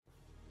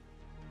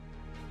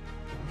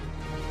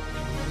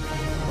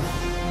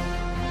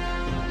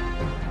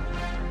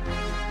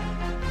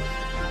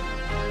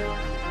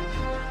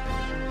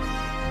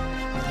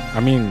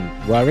mean,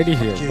 we're already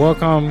here. Okay.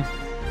 Welcome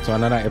to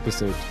another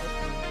episode.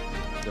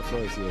 The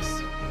floor is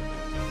yours.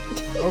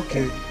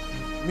 Okay.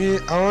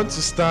 I want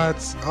to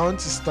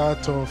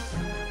start off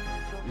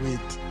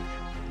with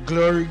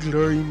glory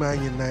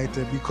Man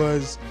United,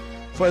 because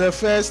for the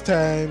first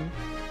time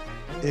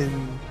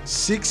in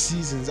 6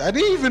 seasons, I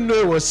didn't even know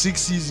it was 6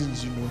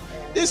 seasons.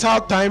 This is how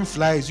time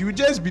flies. You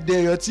just be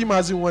there. Your team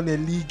hasn't won a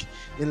league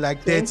in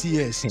like 30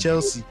 years,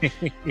 Chelsea.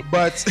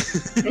 But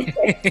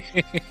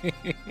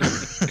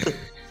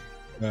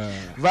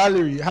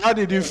Valerie, how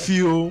did you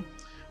feel?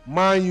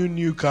 Man U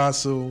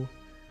Newcastle.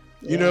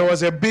 It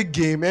was a big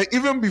game.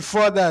 Even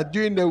before that,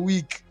 during the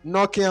week,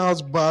 knocking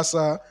out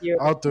Barca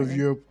out of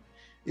Europe.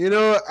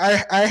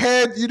 I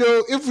heard,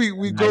 if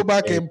we go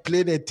back and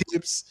play the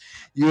tapes,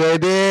 you were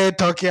there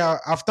talking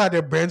after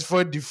the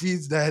Brentford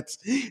defeats that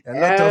a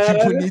lot of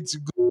people need to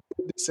go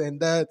this and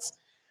that.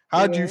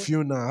 How do you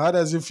feel now? How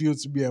does it feel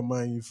to be a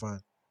Man U fan?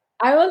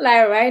 I won't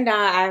lie. Right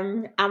now,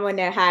 I'm on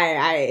a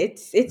high.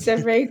 It's a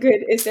very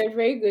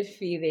good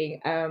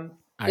feeling.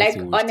 I Like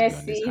still wish to be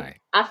on this honestly, high.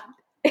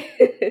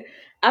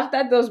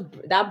 after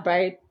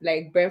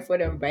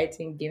Brentford and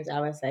Brighton games, I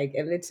was like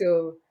a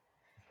little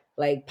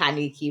like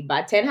panicky.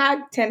 But Ten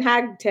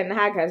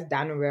Hag has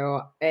done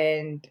well,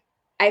 and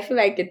I feel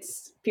like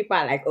it's people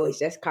are like, oh, it's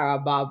just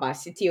Carabao, but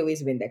City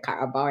always win the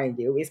Carabao, and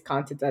they always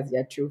count it as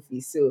their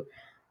trophy. So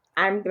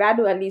I'm glad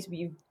to at least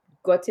we've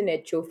gotten a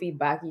trophy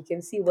back. You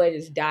can see what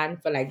it's done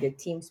for like the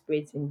team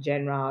spirit in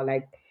general,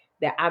 like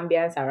the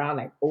ambience around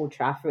like Old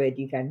Trafford.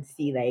 You can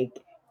see like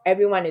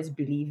everyone is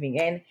believing.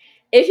 And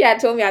if you had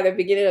told me at the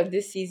beginning of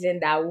this season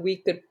that we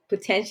could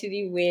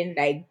potentially win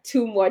like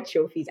two more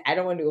trophies, I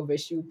don't want to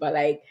overshoot, but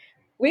like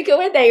we could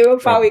win the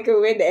Europa, we could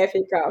win the FA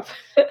Cup.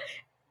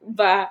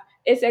 But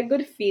it's a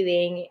good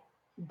feeling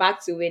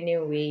back to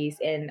winning ways,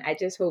 and I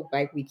just hope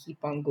like we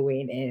keep on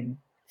going and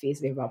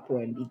face Liverpool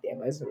and beat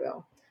them as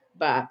well.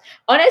 But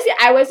honestly,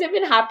 I was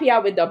even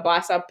happier with the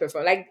Barca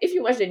performance. Like if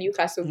you watch the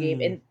Newcastle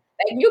game, and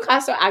like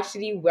Newcastle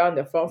actually were on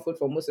the front foot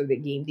for most of the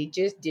game, they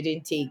just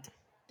didn't take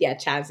their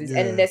chances.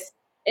 And Yeah.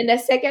 in the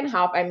second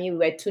half, I mean,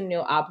 we were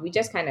 2-0 up. We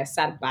just kind of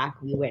sat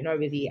back. We were not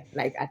really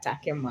like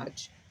attacking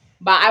much.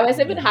 But I was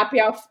even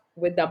happier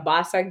with the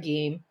Barca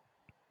game.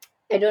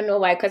 I don't know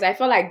why, because I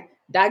felt like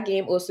that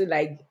game also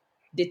like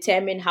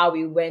determined how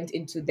we went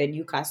into the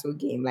Newcastle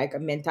game, like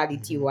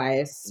mentality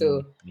wise.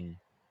 So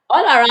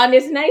all around,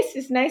 it's nice.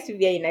 It's nice to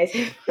be a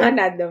United fan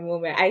at the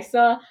moment. I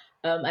saw,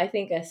 I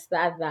think a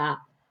stat that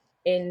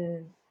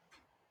in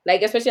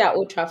like especially at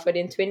Old Trafford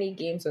in 20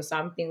 games or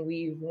something,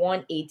 we've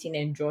won 18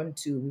 and drawn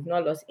 2. We've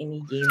not lost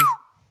any games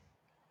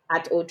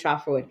at Old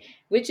Trafford,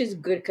 which is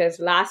good because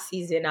last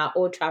season at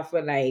Old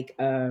Trafford, like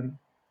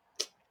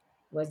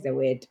what's the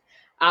word?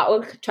 Our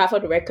Old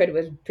Trafford record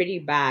was pretty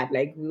bad.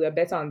 Like we were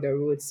better on the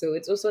road, so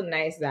it's also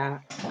nice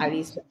that at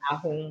least at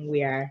home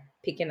we are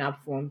picking up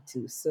form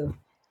too. So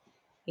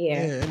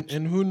yeah, Yeah,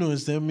 and who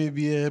knows? There may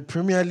be a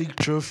Premier League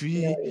trophy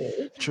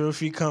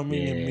yeah.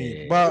 coming in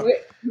May. Yeah. But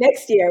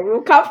Next year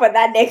we'll come for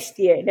that. Next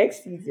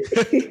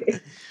season.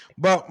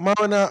 but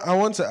Mauna, I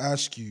want to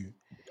ask you: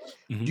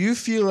 Mhm. do you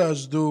feel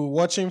as though,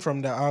 watching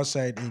from the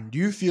outside in, do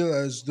you feel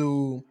as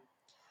though,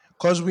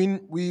 because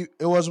we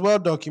it was well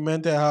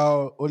documented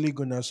how Ole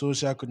Gunnar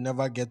Solskjaer could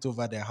never get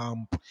over the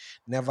hump,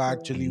 never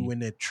actually Mhm.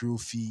 win a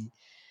trophy.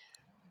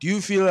 Do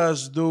you feel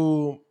as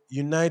though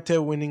United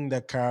winning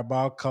the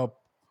Carabao Cup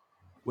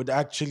would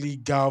actually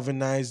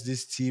galvanize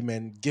this team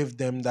and give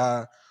them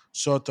that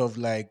sort of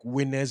like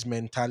winners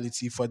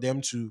mentality for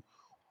them to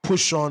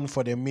push on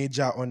for the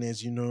major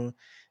honors?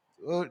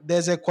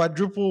 There's a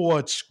quadruple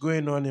watch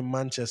going on in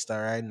Manchester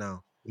right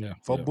now Yeah.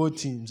 for Yeah. both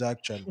teams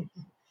actually.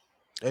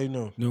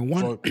 No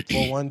one.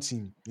 For one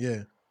team,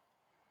 yeah.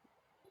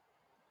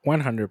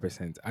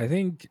 100%. I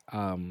think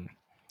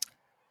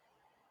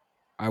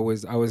I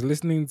was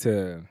listening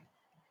to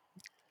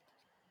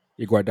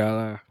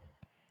Iguadala.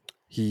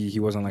 He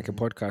was on like a Hmm.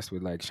 podcast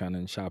with like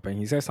Shannon Sharp, and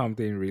he said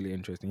something really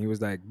interesting. He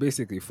was like,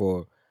 basically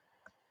for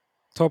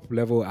top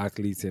level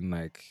athletes in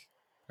like,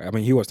 I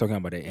mean, he was talking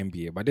about the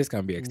NBA, but this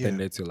can be Yeah,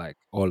 extended to like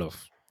all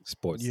of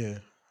sports. yeah.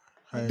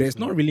 Highest There's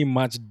not level. really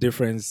much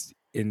difference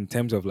in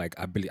terms of like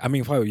ability. I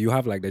mean, for you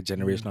have like the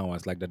Mm-hmm. generational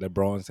ones, like the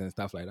LeBrons and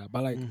stuff like that,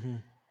 but like Mm-hmm.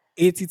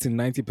 80 to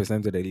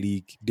 90% of the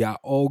league, they are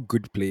all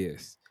good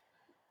players.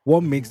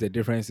 What makes Mm-hmm. the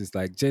difference is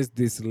like just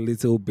this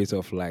little bit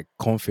of like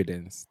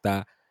confidence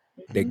that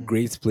the Mm-hmm.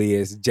 great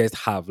players just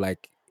have.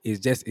 Like it's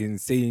just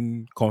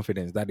insane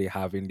confidence that they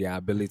have in their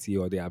ability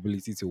or their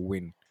ability to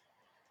win.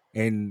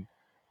 And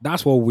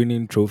that's what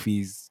winning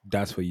trophies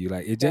does for you.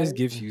 Like it just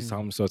gives you Mm-hmm.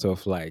 some sort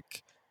of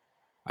like,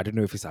 I don't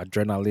know if it's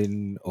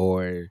adrenaline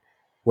or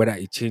whether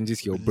it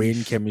changes your brain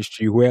Belief.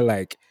 chemistry where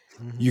like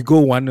Mm-hmm. you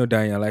go 1-0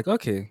 down, you're like,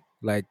 okay,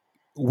 like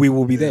we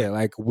will be Yeah. there.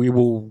 Like we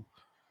will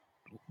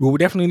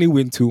definitely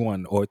win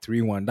 2-1 or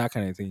 3-1, that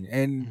kind of thing.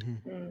 And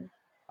Mm-hmm. Mm.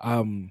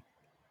 um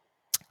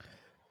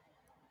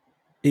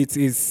it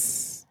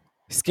is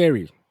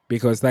scary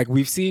because like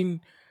we've seen,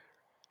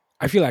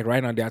 I feel like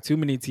right now there are too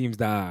many teams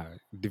that are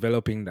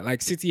developing that.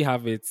 Like City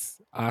have it,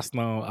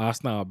 Arsenal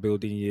are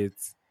building it.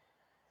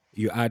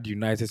 You add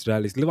United to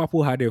that list.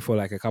 Liverpool had it for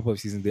like a couple of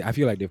seasons. I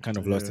feel like they've kind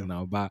of lost it Yeah.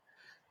 now, but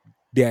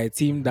they're a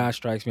team Hmm. that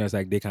strikes me as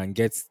like they can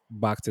get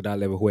back to that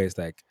level where it's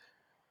like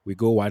we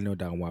go 1-0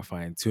 down, we're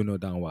fine. 2-0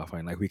 down, we're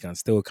fine. Like we can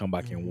still come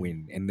back and Hmm.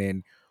 win. And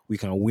then we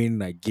can win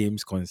like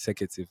games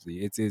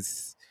consecutively. It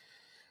is,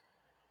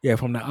 yeah,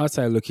 from the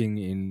outside looking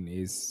in,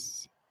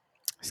 is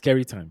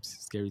scary times.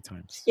 Scary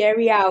times.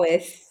 Scary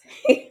hours.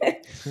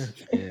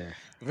 Yeah.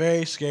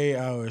 Very scary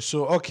hours.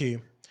 So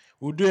okay,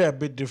 we'll do it a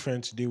bit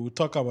different today. We'll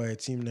talk about a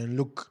team, then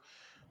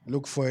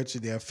look forward to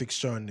their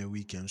fixture on the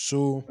weekend.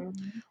 So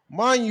Mhm.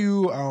 Man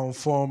U are on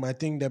form. I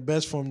think the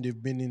best form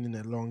they've been in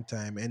a long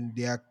time, and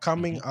they are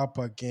coming Hmm. up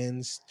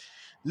against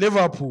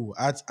Liverpool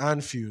at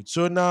Anfield.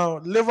 So now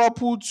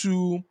Liverpool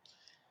too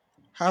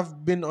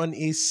have been on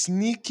a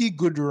sneaky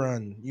good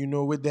run.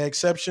 With the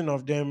exception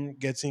of them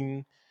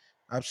getting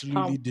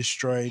absolutely Pump.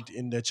 destroyed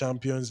in the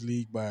Champions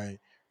League by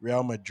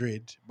Real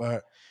Madrid.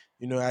 But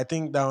I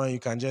think that one you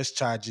can just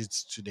charge it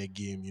to the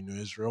game.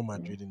 It's Real Mm.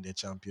 Madrid in the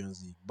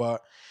Champions League.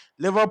 But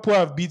Liverpool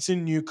have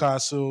beaten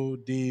Newcastle.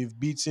 They've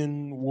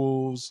beaten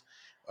Wolves.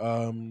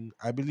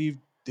 I believe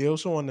they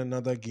also won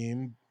another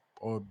game,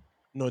 or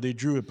no, they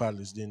drew with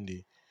Palace, didn't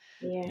they?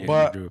 Yeah. Yeah, they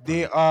But drew a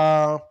they Palace.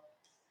 are.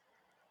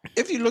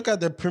 If you look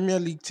at the Premier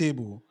League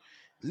table,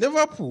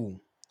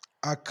 Liverpool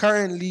are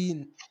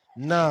currently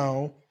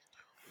now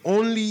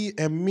only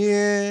a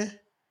mere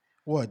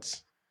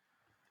what,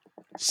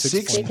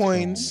 Six six points Six.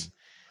 points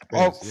from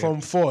up Spurs. Yeah.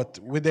 from fourth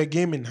with a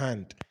game in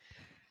hand.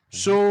 Hmm.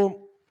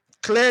 So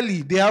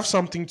clearly they have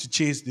something to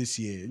chase this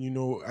year.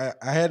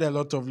 I heard a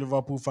lot of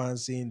Liverpool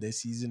fans saying the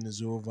season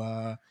is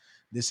over,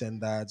 this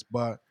and that,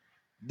 but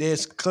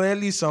there's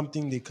clearly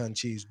something they can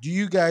chase. Do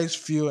you guys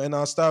feel, and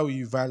I'll start with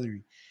you,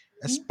 Valerie,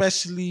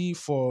 especially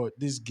for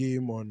this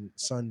game on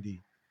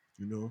Sunday,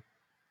 you know,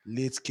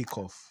 late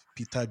kickoff,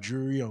 Peter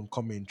Drury on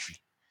commentary.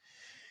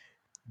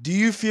 Do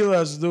you feel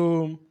as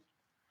though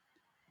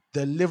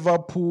the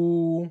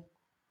Liverpool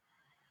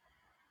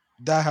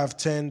that have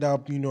turned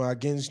up,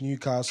 against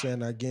Newcastle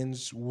and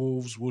against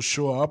Wolves will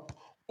show up,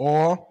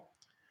 or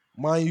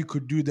man, you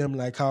could do them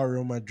like how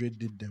Real Madrid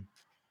did them?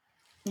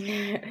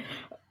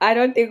 I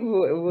don't think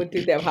we'll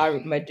do them how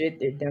Madrid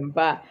did them,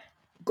 but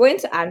going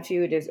to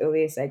Anfield is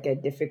always like a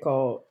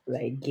difficult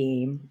like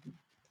game.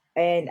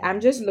 And I'm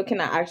Mhm. just looking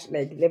at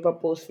actually like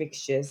Liverpool's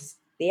fixtures.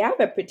 They have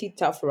a pretty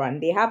tough run.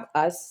 They have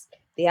us,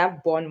 they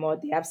have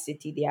Bournemouth, they have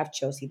City, they have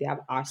Chelsea, they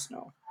have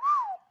Arsenal.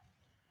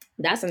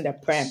 That's in the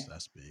That's Prem.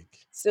 that's big.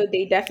 So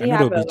they I definitely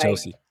know they'll have a beat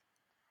Chelsea.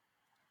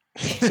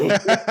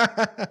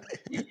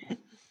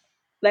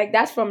 like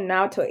that's from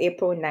now till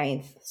April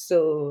 9th.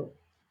 So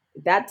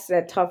that's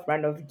a tough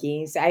run of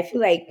games. I feel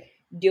like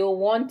they'll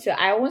want to,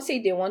 I won't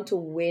say they want to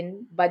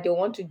win, but they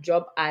want to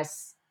drop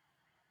as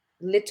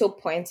little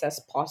points as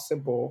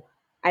possible.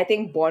 I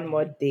think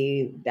Bournemouth,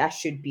 they that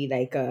should be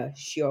like a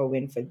sure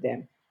win for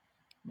them.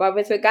 But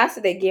with regards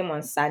to the game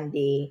on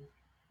Sunday,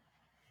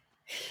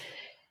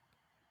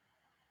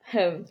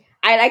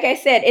 I like I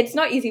said, it's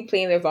not easy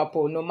playing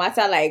Liverpool, no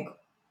matter like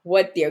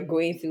what they're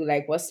going through,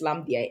 like what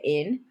slump they're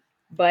in.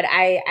 But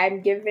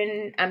I'm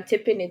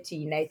tipping it to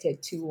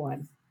United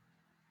 2-1.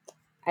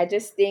 I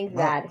just think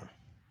Ma- that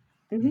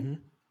Mhm.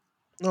 mhm.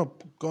 No,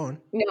 go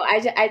on. no,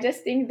 I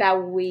just think that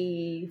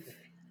we've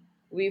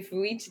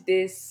reached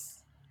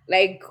this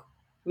like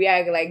we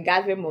are like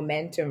gathering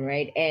momentum,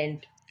 right?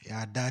 And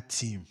Yeah, that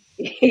team.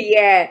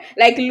 yeah,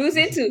 like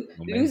losing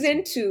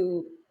Momentum.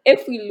 to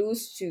if we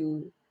lose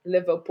to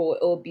Liverpool,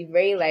 it will be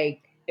very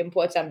like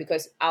important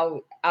because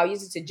I'll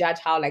use it to judge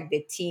how like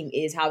the team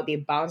is, how they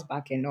bounce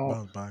back and all.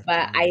 Bounce back.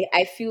 But Yeah.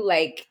 I feel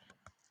like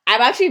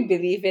I'm actually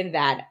believing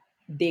that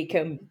they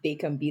can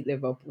beat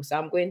Liverpool. So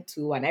I'm going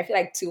 2-1. I feel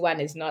like 2-1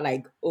 is not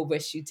like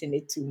overshooting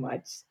it too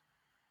much.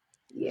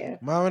 Yeah.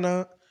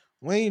 Mauna,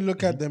 when you look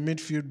Mhm. at the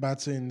midfield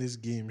battle in this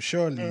game,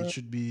 surely it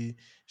Mm.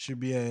 should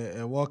be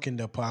a walk in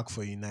the park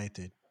for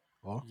United.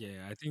 Oh,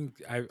 Yeah, I think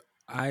I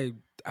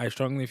I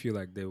strongly feel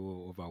like they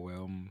will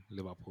overwhelm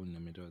Liverpool in the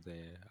middle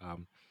there.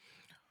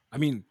 I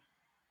mean,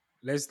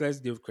 let's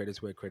give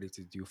credit where credit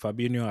is due.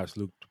 Fabinho has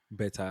looked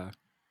better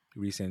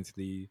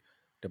recently.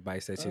 The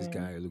biceps Mm.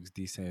 guy looks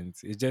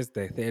decent. It's just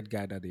the third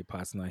guy that they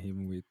partner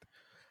him with.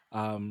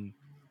 Um,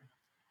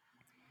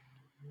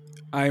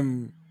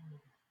 I'm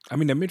I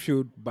mean, the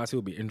midfield battle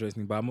will be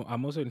interesting, but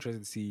I'm also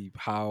interested to see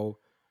how,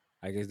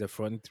 I guess, the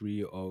front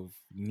three of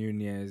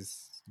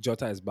Nunez,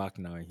 Jota is back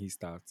now and he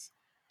starts,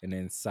 and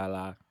then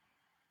Salah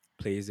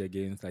plays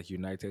against like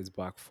United's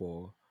back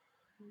four.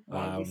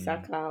 Wan Um,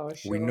 Bissaka or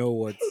we sure. know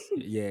what,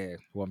 yeah,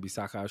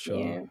 Wan-Bissaka, sure.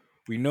 Yeah.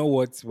 We know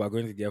what we're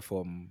going to get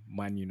from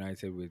Man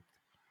United with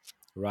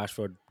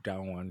Rashford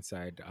down one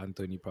side,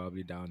 Anthony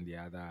probably down the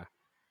other,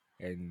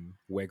 and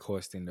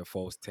Weghorst in the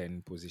false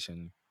 10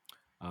 position.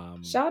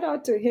 Um, Shout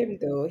out to him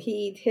though.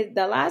 He hit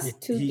the he,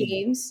 last two he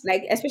games,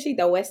 like especially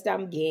the West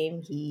Ham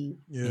game, he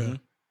yeah. mhm.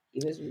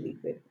 he was really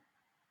good.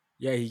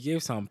 Yeah, he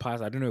gave some pass.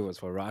 I don't know if it was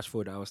for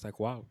Rashford. I was like,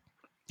 wow,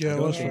 I Yeah, it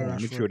don't was for think Yeah.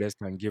 Rashford. midfielders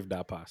can give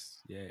that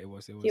pass. Yeah, it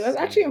was it He was was it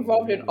actually was a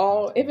involved really in good pass.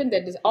 all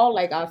even all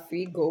like our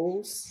three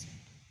goals.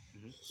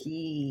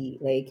 he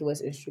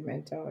was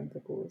instrumental in the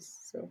goals.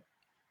 So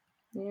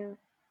yeah.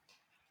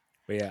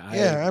 But yeah,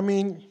 Yeah, I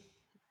mean,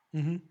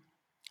 mhm,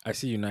 I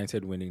see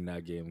United winning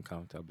that game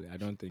comfortably. I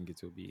don't think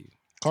it will be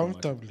too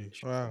much of an comfortably.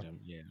 issue for Wow. them.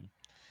 Yeah.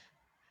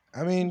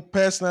 I mean,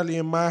 personally,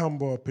 in my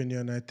humble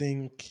opinion, I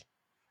think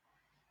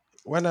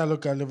when I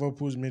look at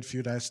Liverpool's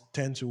midfield,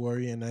 tend to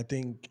worry, and I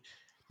think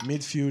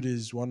midfield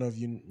is one of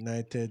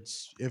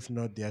United's, if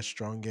not their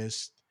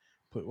strongest.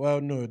 But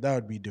well, no, that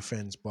would be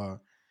defense. But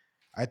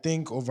I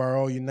think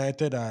overall,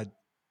 United are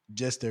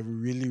just a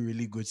really,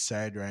 really good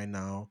side right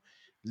now.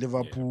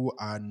 Yeah. Liverpool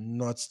are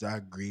not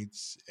that great,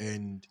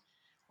 and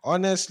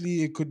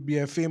honestly, it could be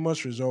a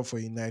famous result for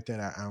United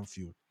at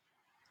Anfield.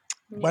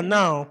 But Yeah.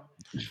 now,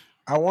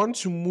 I want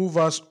to move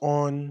us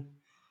on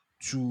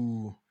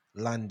to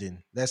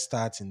London. Let's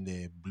start in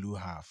the blue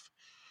half.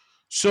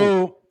 Oh,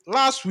 So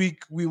last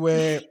week we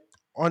were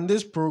on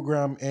this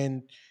program,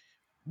 and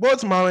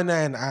both Marina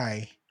and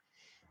I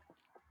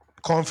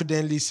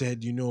confidently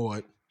said, you know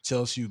what,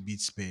 Chelsea will beat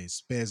Spurs.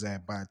 Spurs are a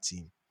bad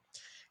team.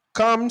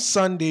 Come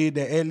Sunday,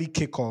 the early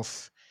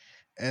kickoff,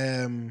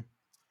 um,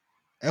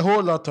 a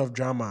whole lot of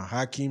drama.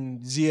 Hakim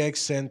ZX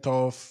sent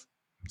off,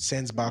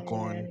 sent back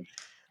on.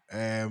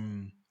 Yeah.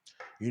 Um,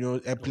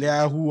 a oh,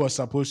 player who was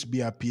supposed to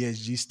be at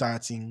PSG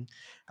starting.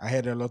 I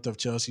heard a lot of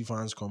Chelsea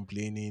fans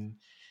complaining,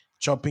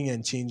 chopping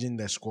and changing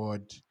the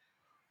squad.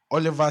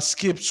 Oliver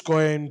Skip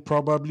scoring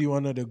probably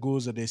one of the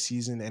goals of the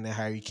season, and a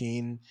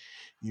Hurricane,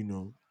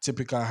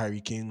 typical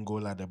Hurricane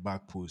goal at the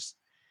back post.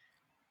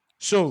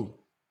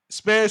 So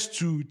Spurs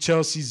 2,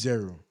 Chelsea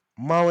 0.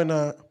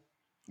 Mauna,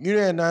 you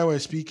and I were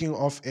speaking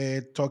off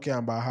air, talking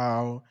about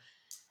how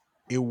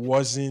it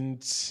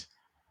wasn't,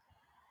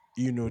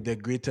 the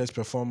greatest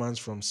performance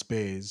from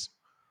Spurs.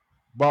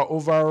 But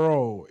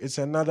overall, it's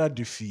another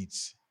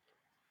defeat.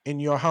 In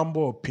your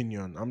humble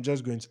opinion, I'm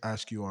just going to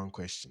ask you one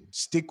question.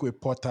 Stick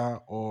with Potter,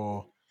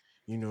 or,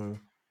 you know,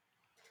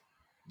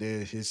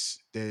 they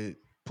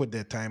put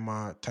the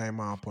timer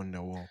up on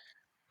the wall.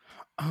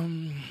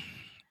 um,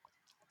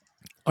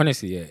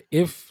 honestly, yeah.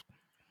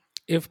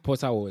 If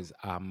Potter was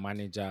our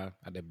manager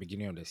at the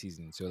beginning of the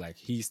season, so like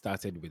he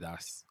started with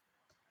us,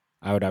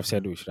 I would have Mm-hmm.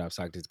 said we should have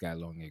sacked this guy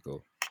long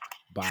ago.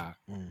 But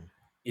Mm.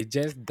 it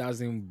just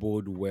doesn't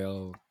bode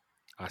well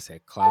as a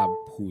club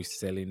who's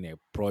selling a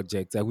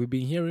project. Like we've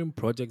been hearing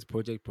project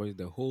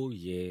the whole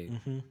year.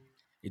 Mm-hmm.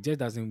 It just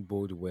doesn't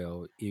bode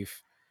well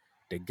if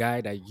the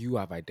guy that you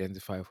have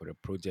identified for the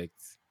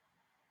project,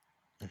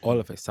 all Mm-hmm.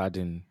 of a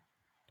sudden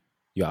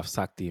you have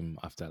sacked him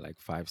after like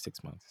 5,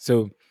 6 months.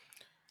 So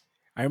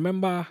I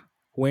remember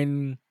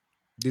when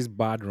this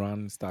bad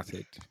run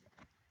started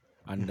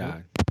Mm-hmm.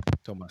 under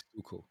Thomas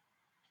Tuchel,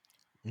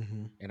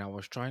 Mm-hmm. and I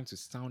was trying to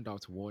sound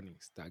out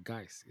warnings that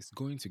guys, it's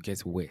going to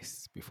get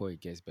worse before it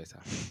gets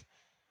better.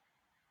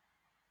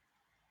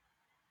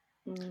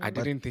 I Mm.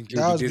 But didn't think it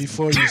would that be was this.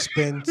 before you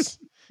spent.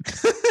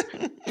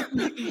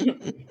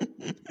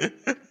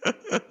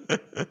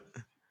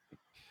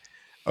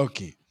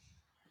 Okay.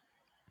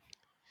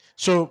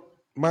 So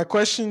my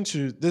question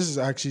to this is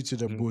actually to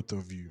the Mhm. both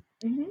of you.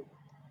 Mm-hmm.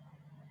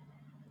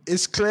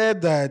 It's clear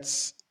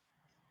that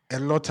a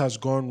lot has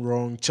gone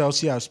wrong.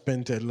 Chelsea have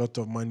spent a lot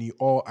of money.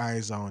 All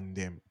eyes are on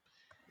them.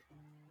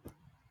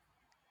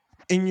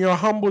 In your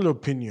humble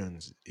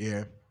opinions,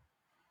 yeah,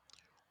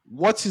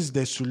 what is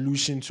the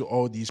solution to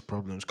all these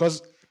problems?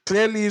 Because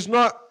clearly it's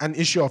not an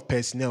issue of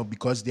personnel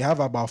because they have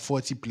about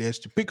 40 players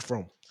to pick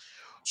from.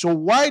 So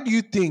why do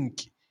you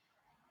think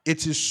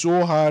it is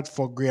so hard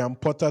for Graham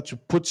Potter to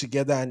put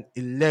together an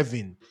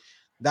 11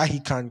 that he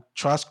can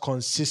trust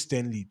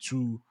consistently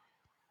to,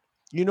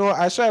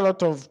 I saw a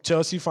lot of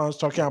Chelsea fans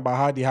talking about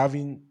how they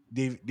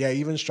are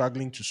even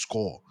struggling to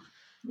score.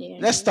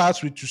 Let's Yeah.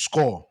 start with to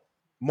score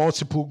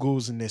multiple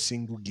goals in a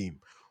single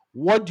game.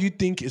 What do you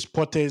think is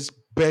Potter's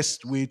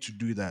best way to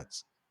do that?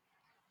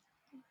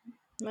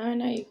 Now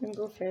you can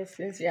go first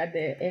since you're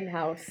the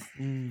in-house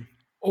Mm,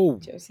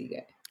 Oh, Chelsea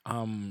guy.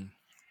 um,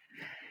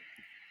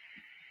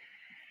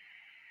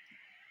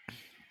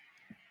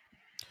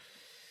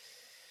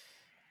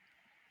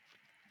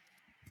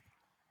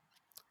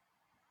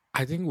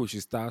 I think we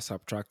should start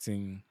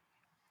subtracting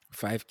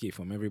 5K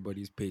from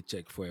everybody's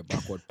paycheck for a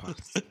backward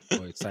pass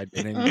or a side,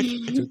 and then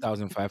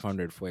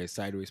 2,500 for a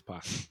sideways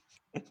pass.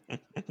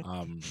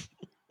 Um,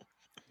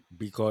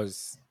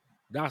 because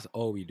that's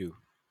all we do.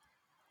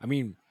 I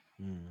mean,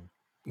 mm,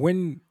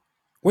 when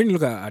when you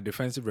look at our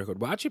defensive record,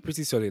 we're actually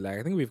pretty solid. Like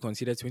I think we've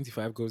conceded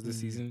 25 goals this mm.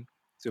 season.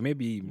 So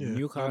maybe Yeah,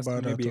 not Newcastle,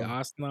 bad at maybe all.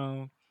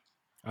 Arsenal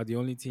are the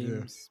only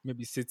Yeah. teams.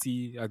 Maybe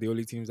City are the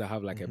only teams that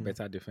have like a Hmm.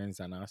 better defense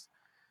than us.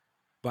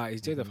 But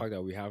it's just the Hmm. fact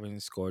that we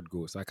haven't scored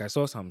goals. Like I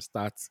saw some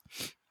stats.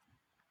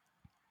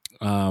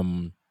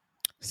 Um,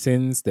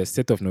 since the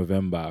 6th of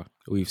November,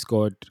 we've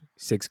scored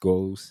 6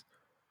 goals,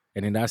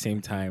 and in that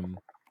same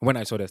time, when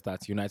I saw the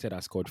stats, United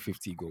has scored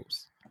 50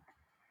 goals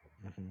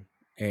Hmm.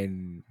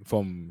 and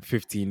from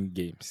 15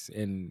 games,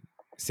 and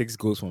 6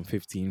 goals from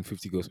 15,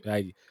 50 goals.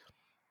 Like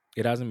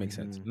it doesn't make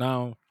sense. Hmm.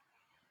 Now,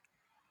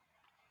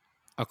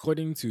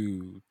 according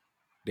to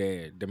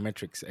the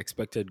metrics,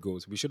 expected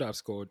goals. We should have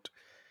scored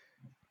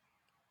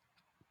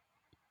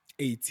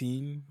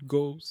 18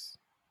 goals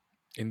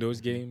in those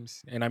Mhm.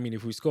 games. And I mean,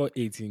 if we score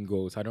 18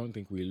 goals, I don't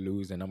think we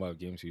lose the number of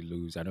games we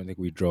lose. I don't think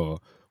we draw.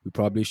 We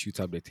probably shoot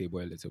up the table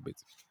a little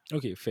bit.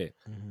 Okay, fair.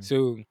 Mhm.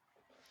 So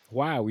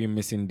why are we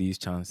missing these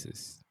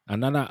chances?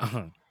 Another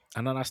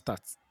another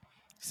stat.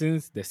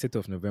 Since the 6th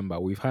of November,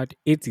 we've had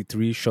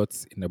 83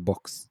 shots in the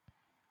box.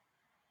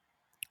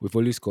 We've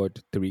only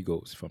scored 3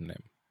 goals from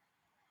them.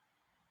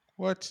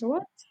 What?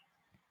 What?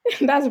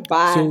 That's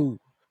bad. So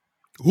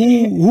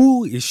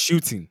who is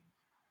shooting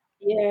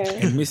Yeah.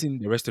 and missing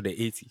the rest of the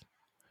 80?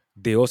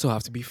 They also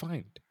have to be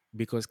fined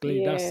because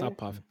clearly that's Yeah.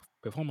 subpar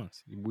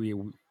performance.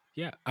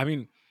 Yeah, I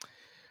mean,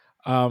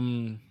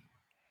 um,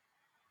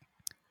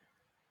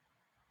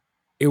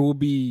 it will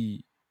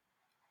be.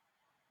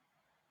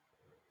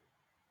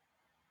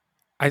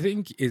 I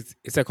think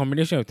it's a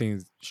combination of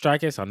things.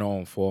 Strikers are not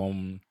on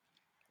form.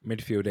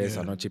 Midfielders are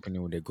Yeah. not chipping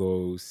in with the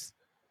goals.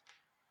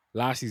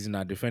 Last season,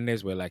 our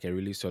defenders were like a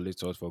really solid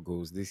source for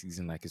goals. This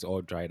season, like it's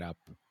all dried up.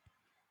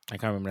 I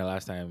can't remember the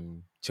last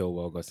time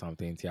Chilwell got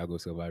something.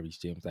 Thiago Silva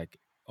reached James. Like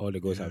all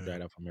the goals have Yeah.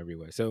 dried up from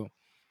everywhere. So,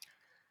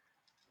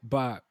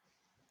 but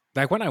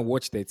like when I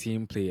watch the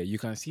team play, you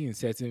can see in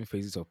certain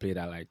phases of play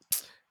that like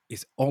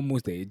it's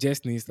almost there. It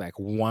just needs like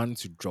one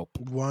to drop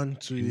One,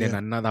 two, and then yeah.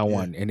 another Yeah.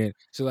 one. And then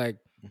so like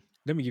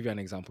let me give you an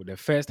example. The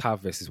first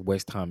half versus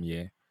West Ham,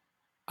 yeah.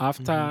 Mm-hmm.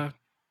 After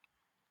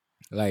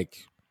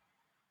like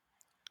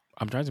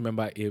I'm trying to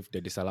remember if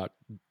the disallowed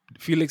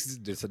Felix's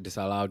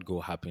disallowed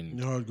goal happened.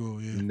 Your go,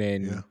 yeah. And Yeah.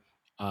 then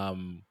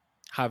um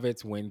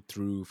Havertz went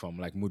through from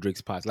like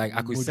Mudrik's pass. Like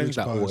I could sense Modric's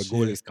that a pass,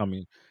 goal yeah. is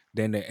coming.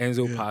 Then the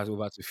Enzo Yeah. pass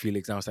over to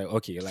Felix. And I was like,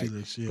 okay, like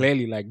Felix, yeah.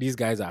 clearly like these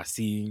guys are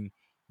seeing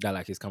that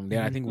like it's coming. Then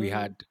I Mm-hmm. think we Mm.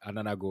 had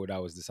another goal that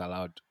was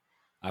disallowed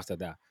after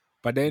that.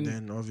 But then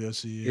Then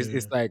obviously, it's yeah.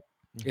 it's like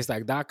it's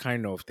like that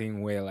kind of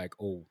thing where like,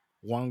 oh,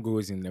 one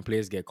goes in, the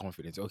players get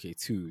confidence. Okay,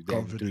 two,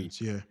 then three.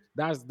 Confidence, yeah.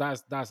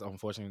 That's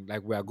unfortunate.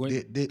 Like we are They, going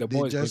they the they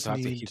ball is going to just have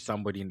to need hit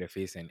somebody in the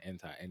face and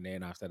enter. And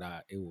then after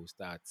that it will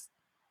start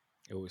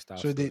so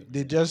flowing.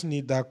 they just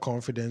need that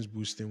confidence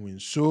boosting win.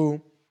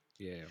 So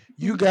Yeah.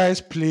 you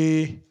guys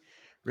play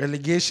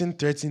relegation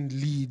threatened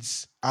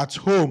Leeds at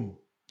home.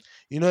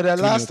 You know, the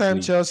 2-0 last to time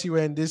Leeds. Chelsea were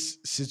in this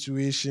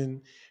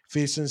situation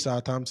facing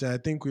Southampton, I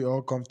think we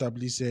all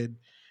comfortably said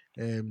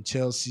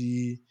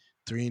Chelsea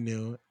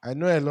 3-0. I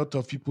know a lot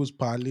of people's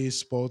parlay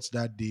sports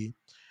that day,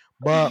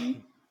 but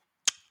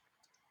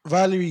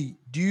Valerie,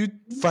 do you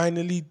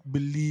finally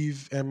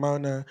believe,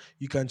 Emana,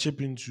 you can chip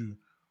into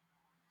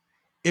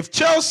if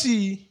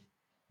Chelsea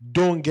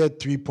don't get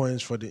 3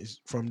 points for this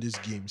from this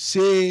game?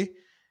 Say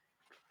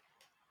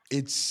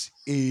it's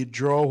a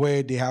draw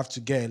where they have to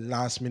get a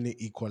last minute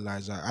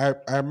equalizer.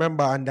 I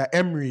remember under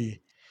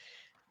Emery,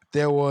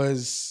 there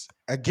was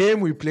a game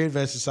we played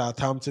versus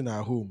Southampton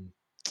at home.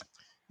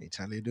 Hey,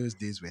 Charlie, those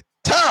days were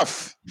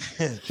tough.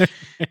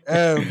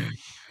 um,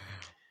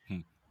 Hmm.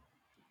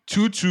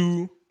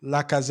 2-2,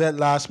 Lacazette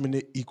last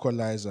minute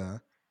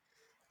equalizer.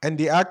 And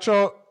the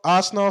actual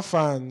Arsenal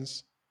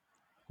fans,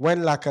 when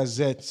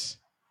Lacazette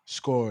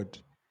scored,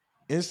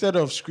 instead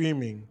of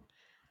screaming,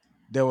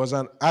 there was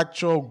an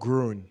actual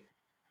groan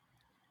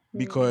Mm.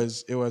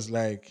 because it was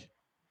like,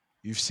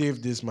 you've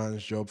saved this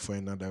man's job for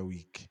another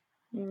week.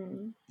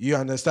 Mm. You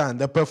understand?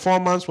 The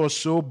performance was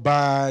so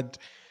bad,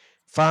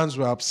 fans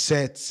were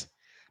upset.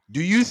 Do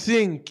you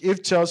think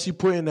if Chelsea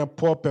put in a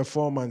poor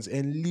performance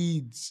and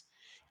Leeds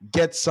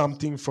get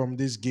something from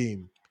this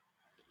game,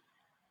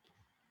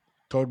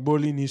 Todd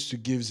Bowley needs to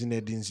give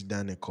Zinedine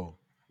Zidane a call?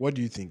 What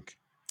do you think?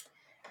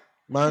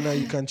 Mana,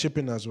 you can chip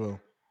in as well.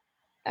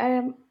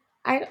 Um,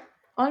 I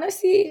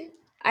honestly,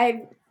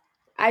 I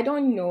I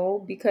don't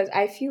know because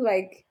I feel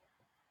like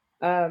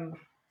um,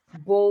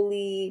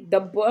 Bowley, the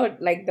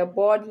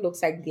board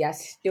looks like they are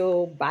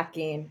still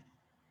backing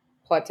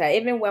Potter.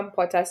 Even when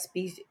Potter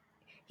speaks,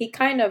 he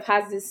kind of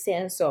has this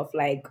sense of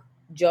like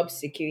job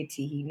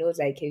security. He knows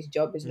like his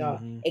job is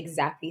not Mm-hmm.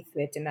 exactly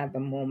threatened at the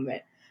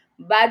moment.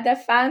 But the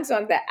fans,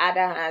 on the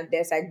other hand,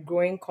 there's like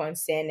growing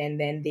concern, and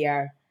then they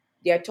are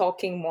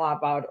talking more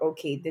about,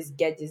 okay,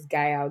 get this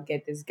guy out,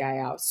 get this guy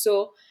out.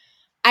 So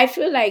I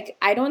feel like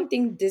I don't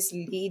think this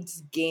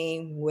Leeds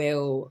game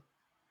will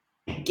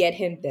get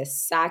him the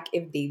sack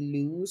if they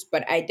lose,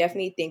 but I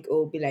definitely think it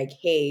will be like,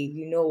 hey,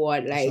 you know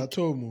what, It's like, at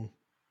home.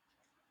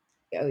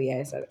 oh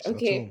yes, It's at home.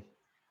 okay.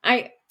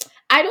 I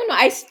I don't know.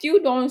 I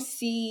still don't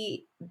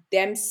see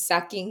them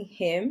sacking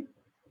him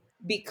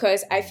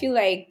because I Mm. feel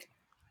like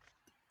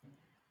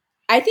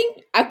I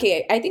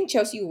think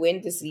Chelsea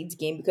win this Leeds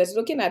game because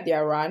looking at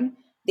their run,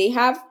 they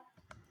have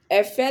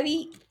a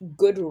fairly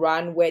good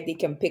run where they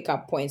can pick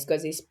up points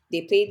because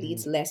they play Mm.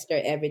 Leeds, Leicester,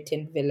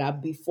 Everton, Villa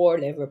before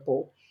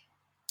Liverpool.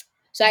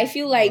 So I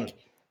feel But like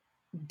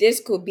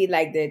this could be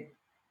like the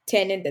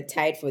turning the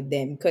tide for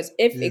them because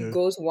if it yeah,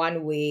 goes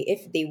one way,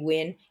 if they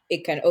win,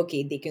 it can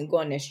okay, they can go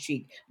on a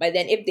streak. But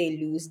then if they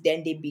lose,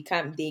 then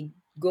they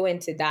go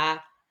into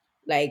that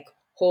like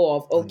hole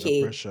of under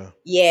okay, pressure.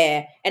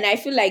 yeah. And I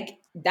feel like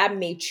that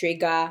may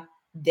trigger.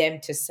 them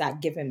to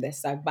sack, give him the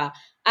sack. But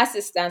as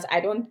it stands, I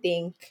don't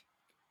think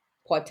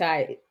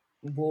Potter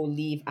will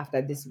leave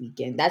after this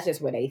weekend. That's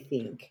just what I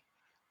think.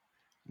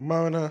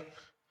 Mauna,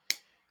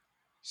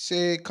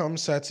 say come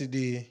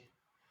Saturday,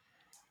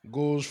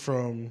 goes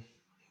from,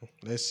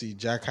 let's see,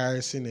 Jack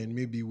Harrison and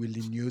maybe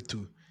Willie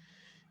Newton,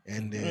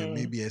 and Mm.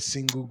 maybe a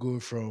single goal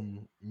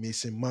from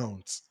Mason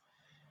Mount.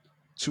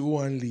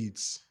 2-1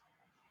 leads.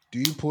 Do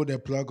you pull the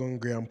plug on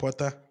Graham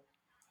Potter?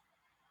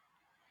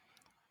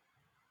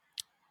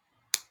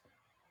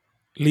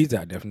 Leeds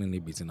are definitely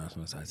beating us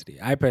on Saturday.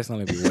 I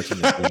personally be watching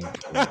the game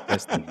for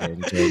just like the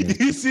enjoyment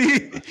You of it.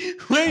 see,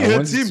 But when I your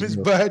wanted team to is know,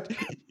 bad,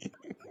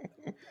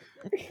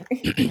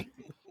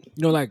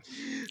 like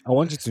I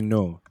want you to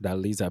know that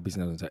Leeds are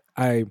beating us on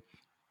Saturday.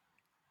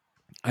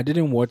 I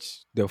didn't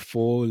watch the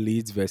full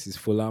Leeds versus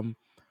Fulham.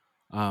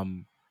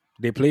 Um,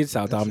 they played FA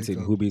Southampton,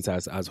 Cup. who beat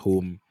us as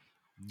home,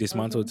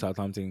 dismantled Mhm.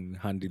 Southampton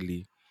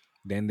handily.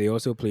 Then they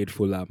also played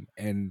Fulham,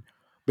 and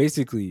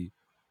basically,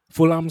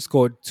 Fulham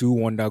scored two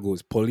wonder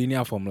goals.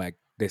 Paulinia from like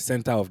the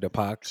center of the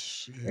park,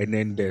 and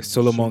then the Yeah,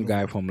 Solomon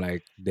guy Solomon. from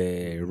like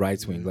the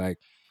right wing. Yeah, Like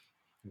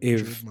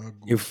if trademark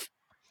goal. if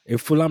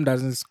if Fulham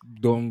doesn't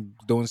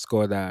don't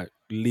score that,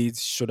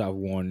 Leeds should have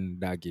won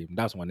that game.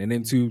 That's one. And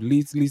then two,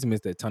 Leeds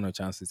missed a ton of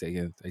chances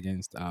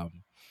against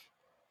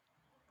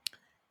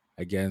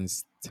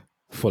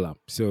Fulham.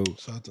 So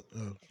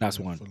that's Yeah,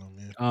 one. Fulham,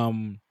 yeah.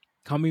 Um,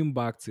 Coming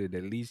back to the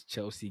Leeds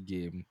Chelsea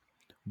game,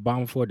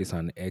 Bamford is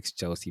an ex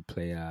Chelsea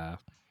player.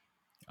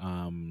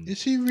 Um,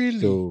 Is he really?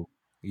 so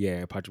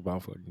yeah, Patrick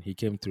Bamford. He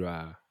came through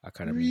our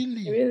academy.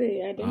 Really?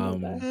 Really, I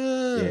didn't know Um,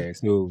 Ah. yeah,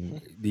 so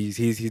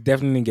he's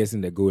definitely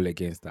getting the goal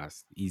against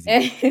us. Easy.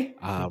 that.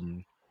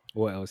 Um,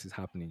 what else is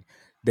happening?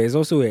 There's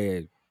also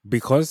a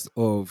because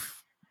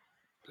of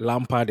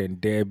Lampard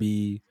and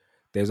Derby.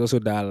 There's also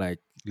that like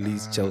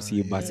Leeds Ah,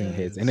 Chelsea butting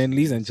heads, and yes, then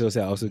Leeds and yes, Chelsea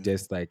are also yeah.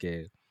 just like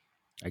a,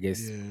 I guess,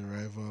 Yeah,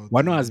 rival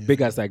we're not thing, as big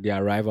yeah. as like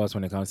their rivals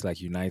when it comes to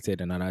like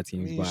United and other I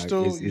teams, mean, but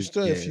you is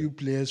stole a yeah, few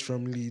players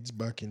from Leeds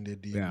back in the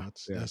day, yeah, but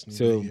yeah. that's neither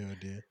So here or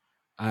there.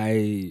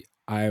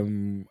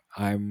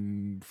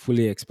 I'm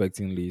fully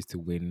expecting Leeds to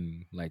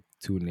win like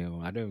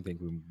 2-0. I don't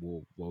think we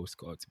will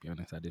score, to be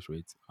honest, at this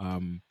rate.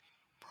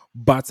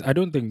 But I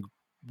don't think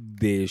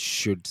they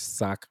should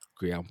sack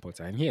Graham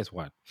Potter. And here's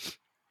what.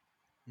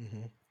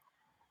 Hmm.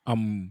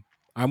 Um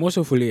I'm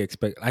also fully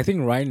expect I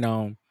think right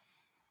now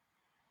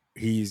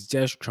he's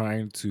just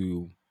trying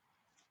to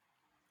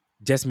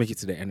just make it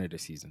to the end of the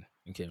season.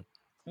 Okay.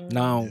 Mm.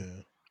 Now,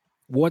 Yeah.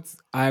 what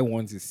I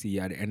want to see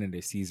at the end of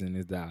the season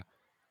is that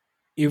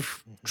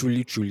if Hmm.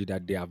 truly, truly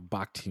that they have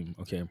backed him,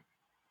 okay,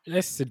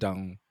 let's sit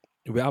down.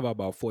 We have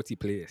about 40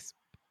 players.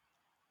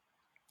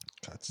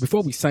 That's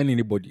Before we sign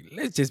anybody,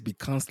 let's just be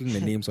canceling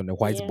the names on the Yeah.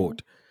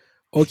 whiteboard.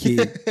 Okay,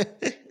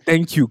 it.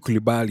 thank you,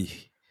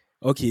 Kulibali.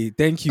 Okay,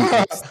 thank you,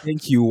 X. Ah,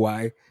 Thank you,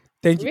 Y.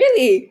 Thank you.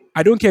 Really?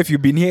 I don't care if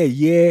you've been here a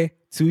year,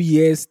 2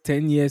 years,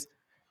 10 years.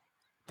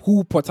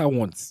 Who Potter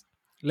wants?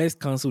 Let's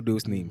cancel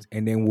those mm, names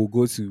and then we'll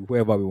go to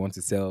whoever we want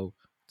to sell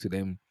to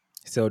them,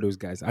 sell those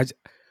guys.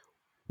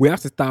 We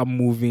have to start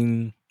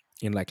moving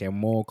in like a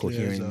more players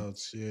coherent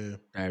out, yeah.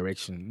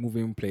 direction,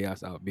 moving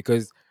players out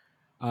because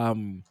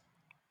um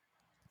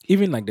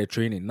even like the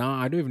training now,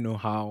 I don't even know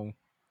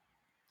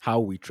how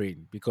we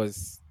train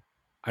because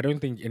I don't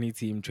think any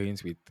team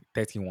trains with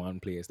 31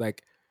 players.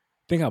 Like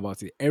think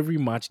about it, every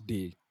match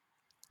day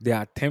there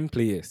are 10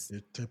 players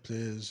The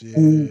players,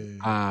 who yeah,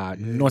 are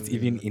not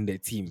even yeah. in the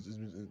team,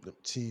 The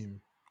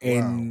team. Wow.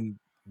 and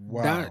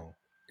that Wow.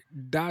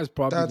 that's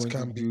probably That going to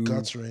can be do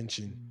gut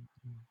wrenching.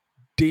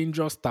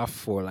 dangerous stuff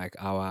for like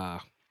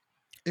our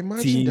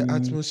Imagine the team.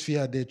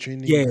 atmosphere at their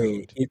training Yeah,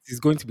 ground. it is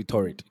going to be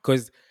torrid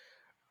because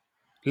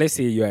let's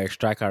say you are a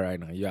striker right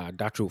now, you are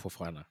Datro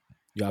Fofana,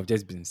 you have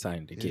just been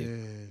signed. Okay,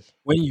 Yes.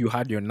 when you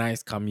had your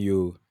nice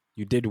cameo,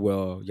 you did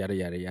well, yada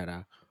yada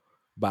yada.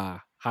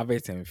 But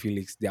Havertz and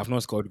Felix, they have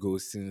not scored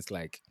goals since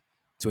like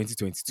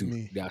 2022.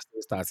 Me. They are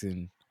still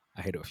starting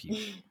ahead of you.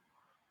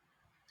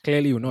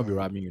 Clearly, you will not be Wow.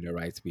 rubbing you the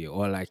right way.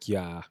 Or like,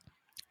 yeah,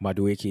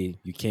 Madueke,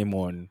 you came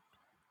on,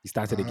 you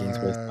started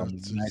against West Ah, Ham,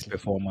 nice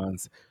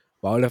performance,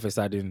 but all of a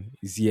sudden,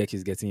 Ziyech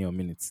is getting your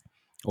minutes.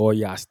 Or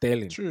yeah,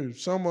 Sterling, true.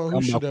 Someone who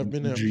come back should have from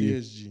been at injury.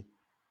 PSG.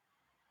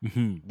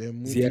 Mhm.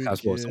 Then Ziyech Mudrik,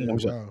 as well. Someone yeah,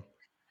 should. wow.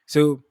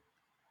 So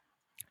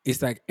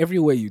it's like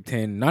everywhere you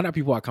turn, now that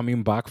people are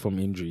coming back from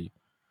injury,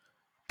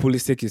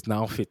 Pulisic is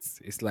now fit.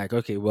 It's like,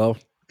 okay, well,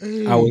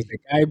 I was Hey, the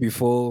guy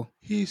before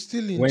he's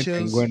still in went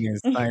and gone Chelsea.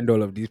 and signed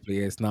all of these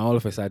players. Now all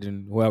of a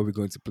sudden, where are we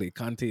going to play?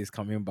 Kante is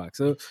coming back.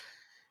 So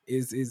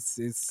it's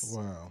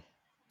Wow.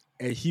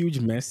 a huge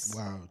mess.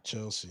 Wow,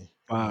 Chelsea.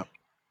 Yeah. But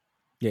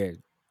yeah,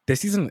 the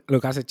season.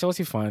 Look, as a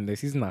Chelsea fan, the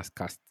season has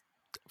cast.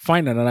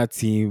 Find another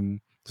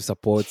team to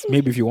support.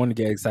 Maybe if you want to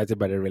get excited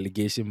by the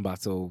relegation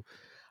battle,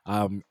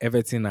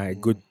 Everton are a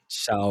good Mm.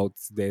 shout.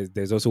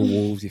 There's also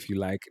Wolves if you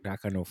like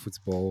that kind of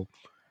football.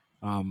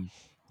 Um,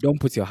 don't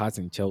put your heart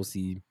in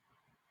Chelsea.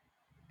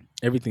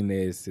 Everything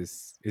there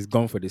is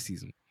gone for the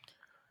season.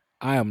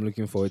 I am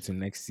looking forward to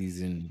next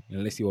season,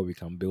 and let's see what we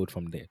can build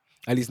from there.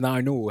 At least now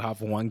I know we'll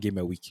have one game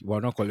a week. We're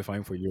not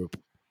qualifying for Europe,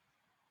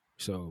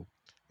 so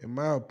In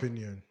my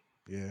opinion,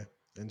 yeah.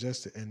 And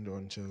just to end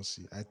on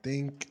Chelsea, I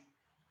think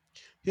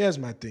here's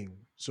my thing.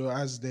 So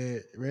as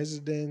the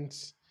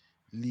resident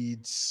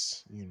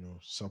Leeds,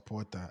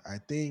 supporter, I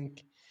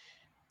think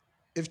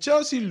if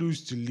Chelsea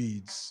lose to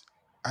Leeds,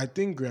 I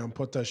think Graham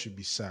Potter should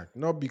be sacked.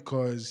 Not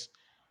because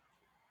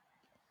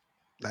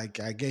like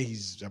I get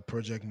he's a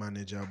project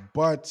manager,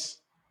 but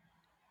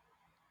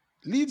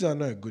Leeds are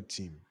not a good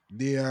team.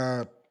 They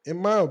are, in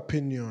my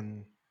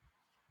opinion,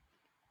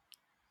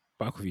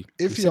 Bakovi,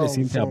 we if said the you're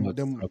same thing from about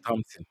them,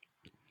 Southampton,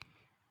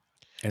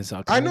 and I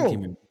Southampton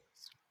came in. know.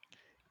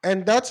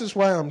 And that is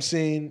why I'm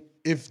saying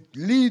if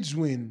Leeds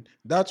win,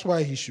 that's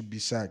why he should be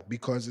sacked.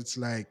 Because it's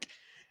like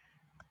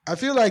I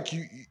feel like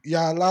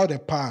you're allowed a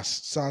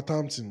pass,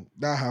 Southampton.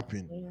 That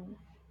happened. Yeah.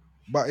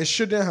 But it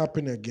shouldn't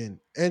happen again.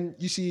 And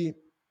you see,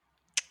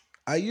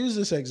 I used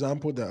this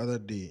example the other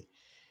day.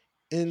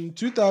 In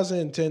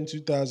 2010,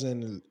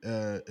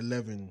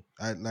 2011,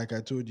 like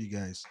I told you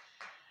guys,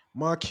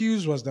 Mark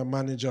Hughes was the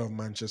manager of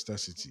Manchester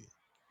City.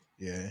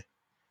 Yeah.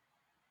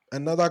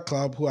 Another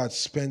club who had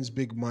spent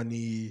big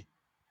money.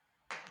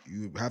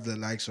 You have the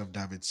likes of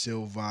David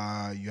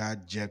Silva, you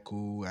had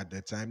Jekyll at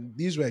the time.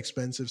 These were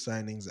expensive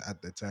signings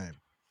at the time.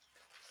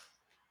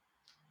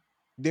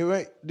 They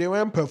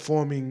weren't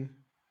performing,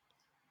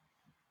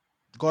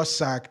 got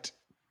sacked.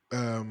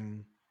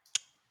 Um,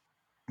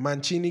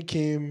 Mancini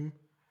came,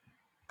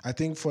 I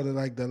think, for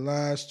the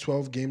last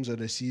 12 games of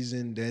the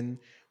season, then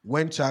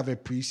went to have a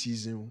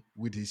preseason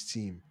with his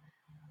team.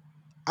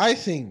 I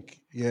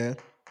think, yeah,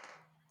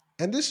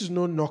 and this is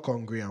no knock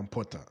on Graham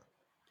Potter,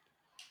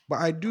 but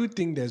I do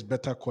think there's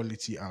better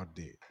quality out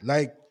there.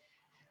 Like,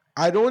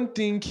 I don't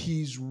think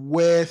he's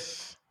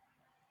worth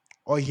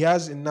or he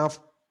has enough,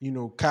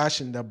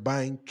 cash in the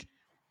bank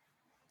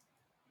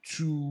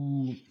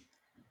to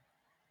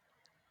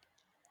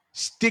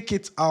stick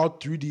it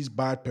out through these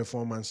bad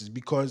performances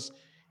because,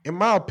 in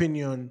my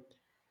opinion,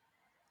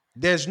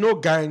 there's no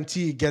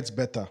guarantee it gets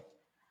better.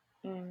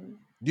 Mm.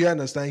 Do you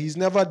understand? He's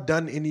never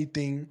done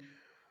anything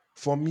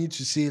for me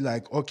to say,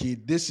 like, okay,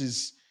 this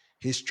is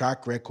his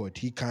track record.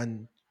 He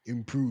can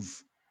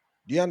improve.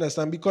 Do you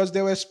understand? Because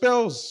there were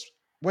spells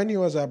when he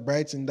was at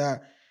Brighton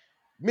that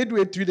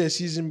midway through the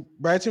season,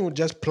 Brighton would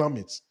just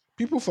plummet.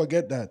 People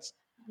forget that.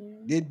 Yeah.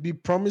 They'd be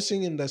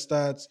promising in the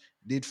starts,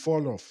 they'd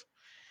fall off.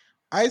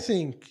 I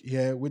think,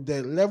 yeah, with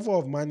the level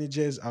of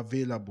managers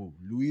available,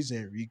 Luis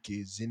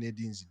Enrique,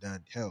 Zinedine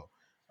Zidane, hell,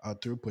 I'll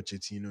throw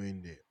Pochettino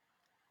in there.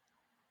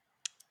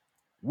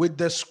 With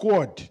the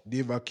squad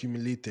they've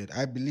accumulated,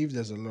 I believe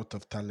there's a lot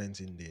of talent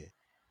in there.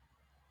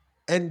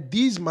 And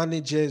these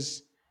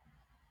managers,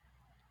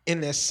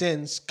 in a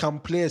sense, can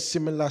play a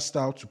similar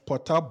style to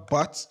Potter,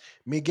 but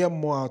may get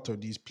more out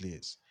of these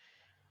players.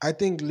 I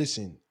think,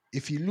 listen,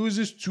 if he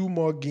loses two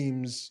more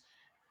games,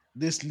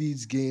 this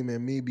Leeds game,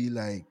 and maybe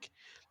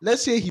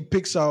let's say he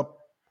picks up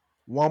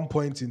 1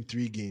 point in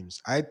 3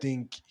 games, I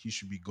think he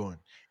should be gone.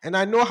 And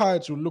I know how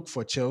it will look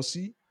for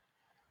Chelsea,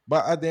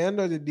 but at the end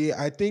of the day,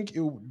 I think they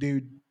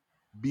would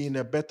be in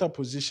a better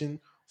position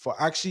for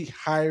actually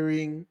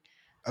hiring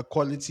a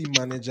quality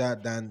manager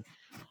than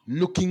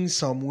looking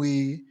some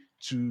way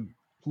to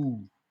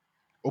who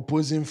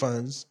opposing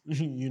fans,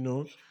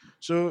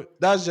 So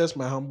that's just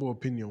my humble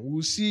opinion.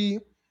 We'll see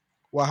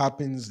what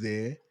happens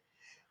there.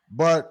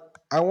 But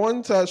I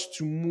want us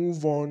to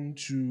move on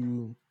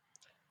to.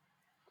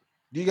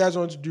 Do you guys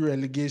want to do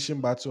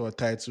relegation battle or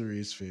title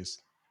race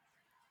first?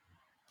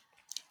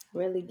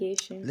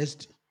 Relegation. Let's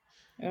do,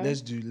 Yeah.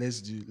 let's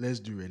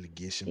do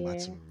relegation Yeah.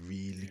 battle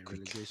really Yeah, quick.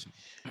 relegation.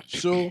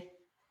 So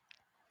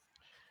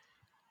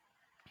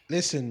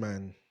listen,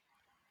 man,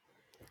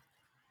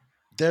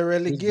 the Who's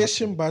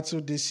relegation battling?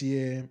 battle this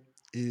year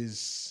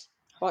is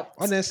Hot.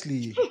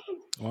 honestly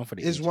One for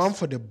the is one ages.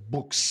 for the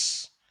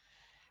books.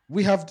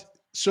 We have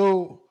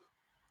so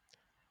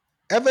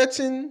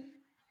Everton,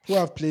 who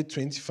have played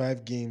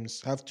 25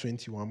 games, have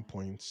 21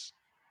 points.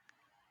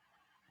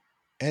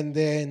 And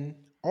then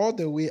all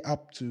the way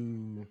up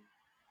to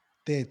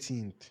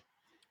 13th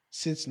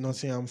sits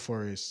Nottingham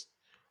Forest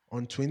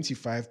on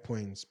 25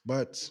 points,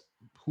 but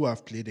who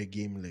have played a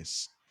game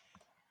less.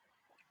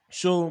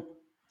 So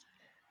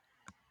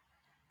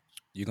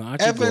You can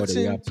actually go all the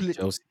way Everton up to play.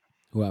 Chelsea,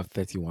 who have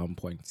 31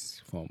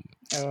 points from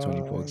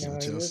 24 Oh So no,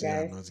 games. you Chelsea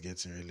are guys. not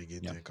getting Yeah,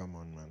 relegated. Come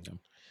on, man. yeah.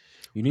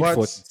 You need 40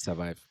 But to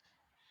survive.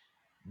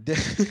 there,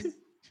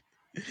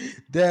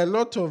 there are a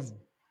lot of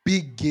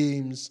big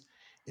games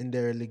in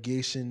the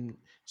relegation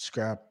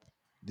scrap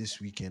this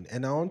weekend.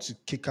 And I want to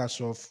kick us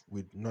off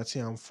with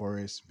Nottingham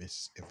Forest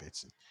versus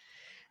Everton.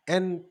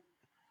 And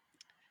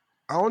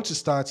I want to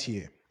start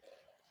here.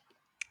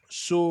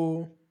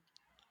 So,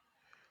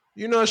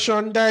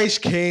 Sean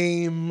Dyche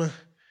came,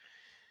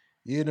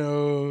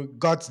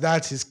 got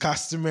that his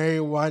customary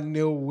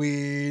 1-0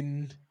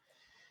 win,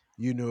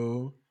 you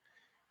know,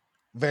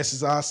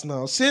 versus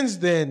Arsenal. Since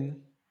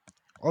then,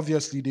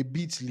 obviously they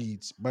beat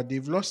Leeds, but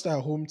they've lost at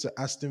home to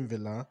Aston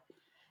Villa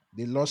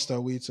They lost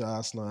away to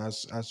Arsenal,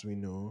 as we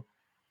know,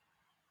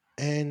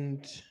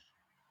 and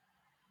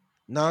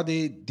now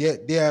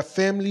they are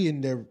firmly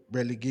in the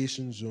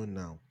relegation zone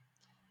now.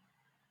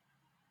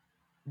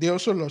 They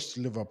also lost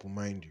to Liverpool,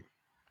 mind you.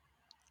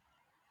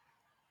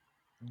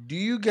 Do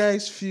you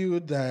guys feel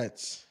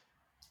that,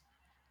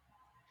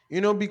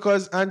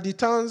 because Andy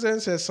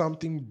Townsend said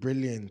something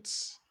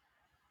brilliant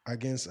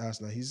against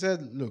Arsenal? He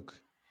said, "Look,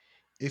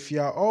 if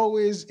you are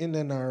always in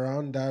and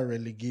around that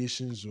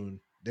relegation zone,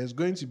 there's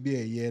going to be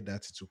a year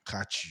that it will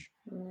catch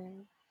you."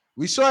 Mm.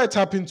 We saw it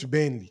happen to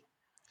Burnley.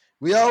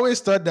 We always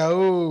thought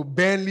that,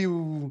 Burnley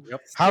will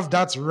Yep. have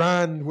that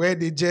run where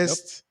they Yep.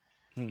 just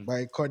Hmm.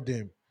 boycott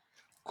them.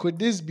 Could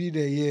this be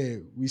the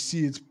year we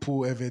see it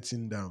pull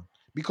Everton down?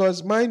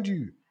 Because mind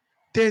you,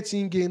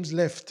 13 games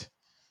left.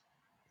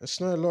 There's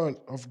not a lot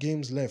of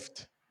games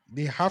left.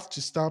 They have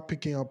to start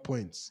picking up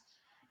points.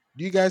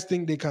 Do you guys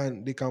think they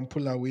can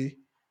pull away?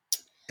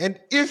 And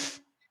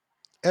if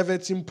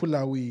Everton pull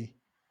away,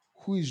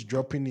 who is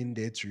dropping in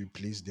there to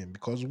replace them?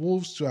 Because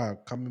Wolves too are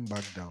coming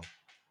back down.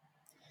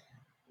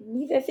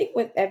 The thing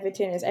with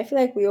Everton is, I feel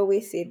like we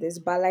always say this,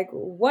 but like,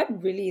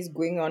 what really is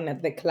going on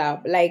at the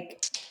club?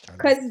 Like, Charlie.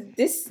 because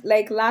this,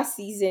 like, last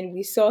season,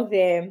 we saw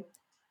them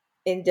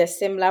in the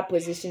similar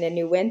position and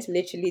they went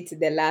literally to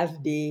the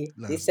last day.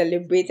 They Last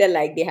celebrated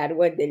like they had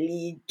won the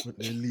league. with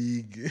the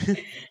league.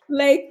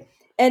 Like,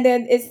 and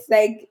then it's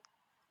like,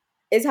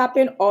 it's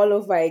happened all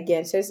over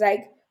again. So it's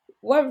like,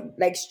 what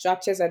like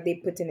structures are they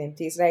putting in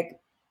place? Like,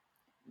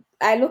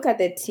 I look at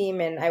the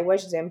team and I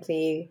watch them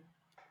play.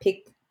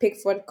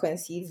 Pickford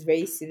concedes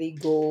very silly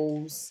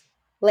goals.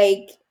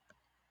 Like,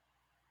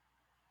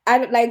 I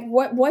don't like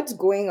what's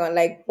going on.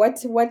 Like,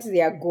 what's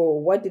their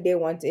goal? What do they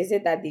want? Is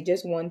it that they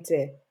just want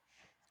to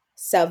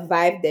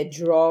survive the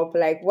drop?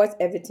 Like, what's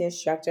Everton's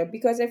structure?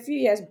 Because a few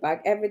years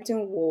back,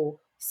 Everton will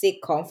say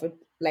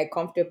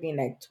comfortably in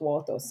like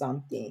 12th or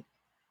something,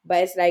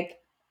 but it's like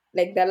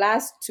the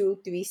last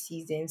 2 3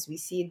 seasons we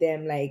see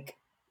them like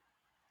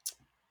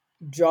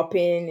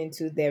dropping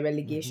into the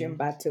relegation Hmm.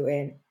 battle,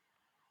 and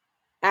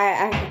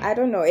I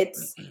don't know.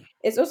 It's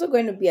also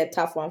going to be a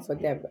tough one for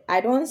them.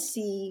 I don't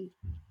see.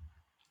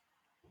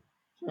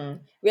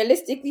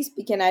 Realistically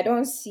speaking, I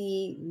don't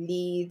see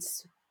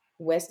Leeds,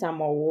 West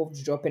Ham, or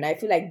Wolves dropping. I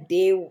feel like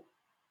they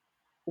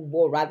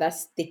will rather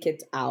stick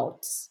it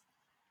out.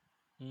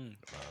 Hmm.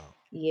 Wow,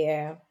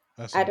 Yeah,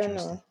 that's I don't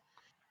interesting. know.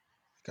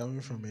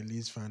 Coming from a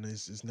Leeds fan,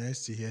 it's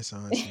nice to hear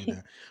someone say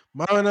that.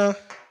 Mauna,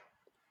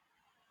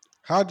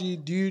 how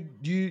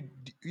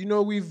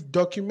we've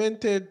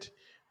documented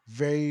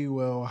very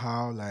well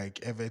how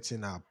like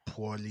Everton are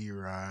poorly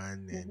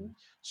run and Mhm.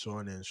 so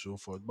on and so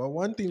forth. But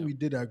one thing Yep. we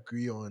did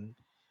agree on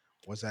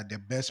was that the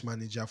best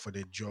manager for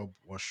the job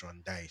was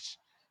Sean Dyche,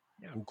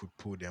 Yeah. who could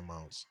pull them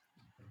out.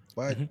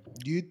 But Mhm.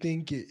 do you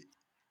think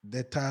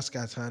the task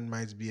at hand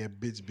might be a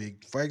bit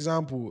big? For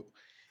example,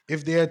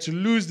 if they had to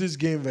lose this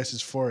game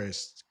versus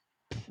Forest,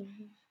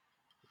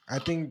 I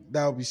think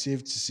that would be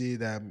safe to say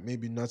that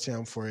maybe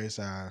Nottingham Forest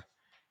are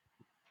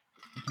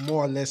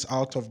more or less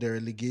out of the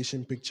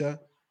relegation picture,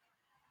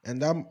 and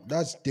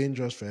that's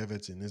dangerous for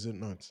Everton, is it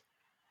not?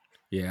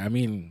 Yeah, I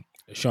mean,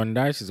 Sean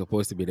Dyche is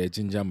supposed to be the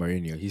ginger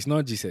Mourinho. He's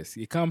not Jesus.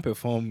 He can't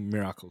perform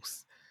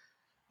miracles.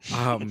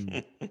 Um,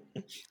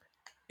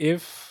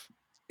 if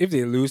if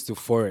they lose to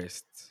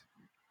Forest,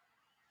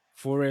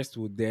 Forest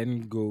would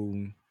then go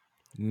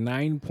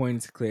 9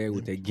 points clear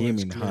with a game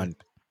Points in clear hand.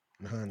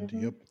 in hand.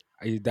 Mhm.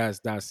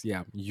 Yep. That's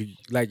yeah. You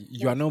are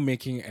Yes. not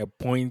making a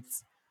point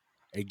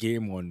a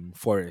game on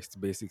Forest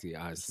basically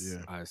Yeah.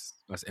 as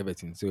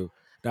Everton. So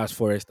that's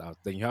Forest out.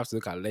 Then you have to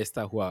look at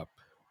Leicester who are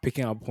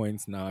picking up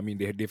points now. I mean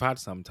they've had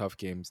some tough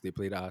games. They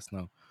played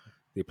Arsenal,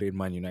 they played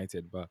Man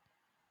United, but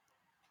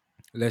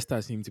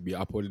Leicester seem to be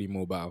upwardly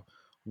mobile.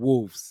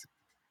 Wolves.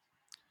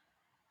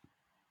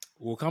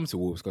 We'll come to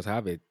Wolves because I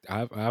have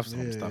Yeah.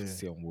 some stuff to Yeah.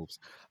 say on Wolves.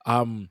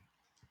 Um,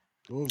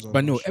 Wolves, I'm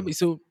but not no, sure.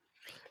 So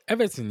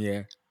Everton,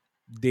 yeah,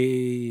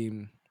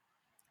 they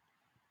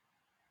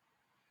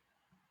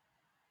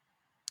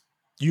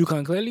you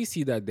can clearly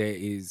see that there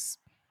is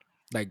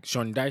like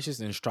Sean Dyche's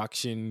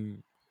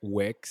instruction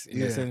works in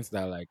the Yeah. sense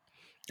that like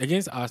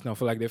against Arsenal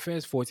for like the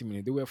first 40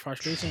 minutes, they were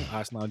frustrating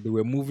Arsenal. They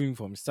were moving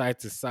from side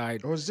to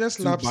side, It was just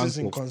two lapses banks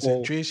in of four.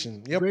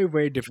 concentration. Yep. Very,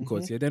 very Hmm.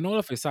 difficult. Yeah. Then all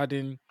of a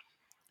sudden,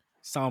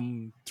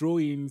 some throw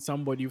in,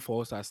 somebody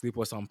falls asleep,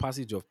 or some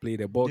passage of play,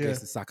 the ball Yeah. gets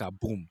to Saka,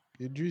 boom,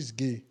 Idris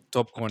Gay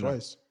top corner.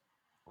 twice.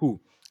 Who?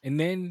 And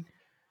then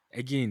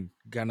again,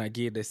 Ghana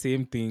gave the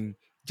same thing.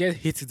 Just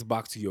hit it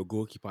back to your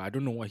goalkeeper. I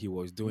don't know what he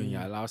was doing. He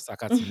Mm. allowed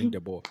Saka to nick the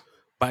ball.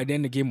 But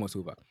then the game was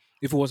over.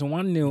 If it was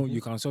 1-0, Hmm.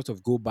 you can sort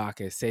of go back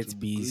a set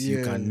piece,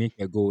 you can Yeah. nick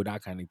a goal,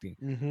 that kind of thing.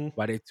 Hmm.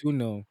 But at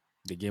 2-0,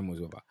 the game was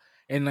over.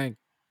 And like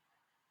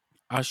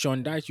as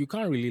Sean Dyche, you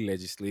can't really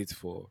legislate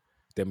for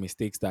the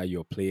mistakes that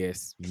your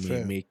players may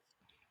Fair. make.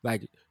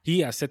 Like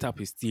he has set up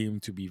his team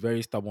to be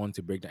very stubborn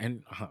to break down.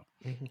 And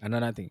Hmm.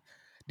 another thing,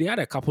 they had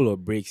a couple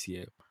of breaks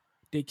here.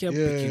 They kept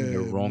picking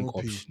the Yeah. wrong Mopi.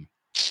 option.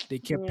 They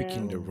kept Yeah.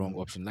 picking the Oh wrong no.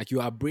 option. Like you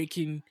are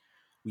breaking.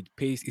 with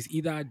pace. It's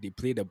either they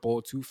play the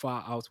ball too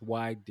far out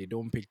wide, they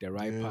don't pick the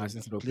right Yeah, pass.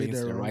 Instead of play playing the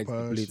to the wrong right,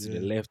 they play pass. to the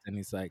Yeah, left, and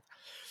it's like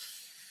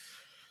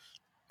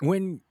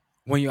when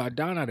when you are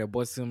down at the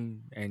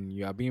bottom and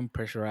you are being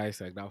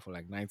pressurized like that for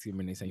like 90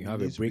 minutes and you you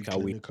have a need to be breakaway,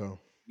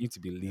 clinical. you need to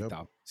be Yep.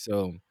 lethal.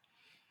 So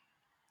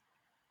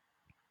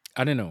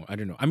I don't know. I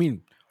don't know. I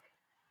mean,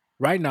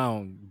 right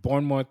now,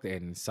 Bournemouth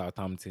and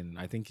Southampton,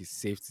 I think it's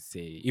safe to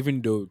say,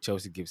 even though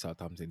Chelsea gives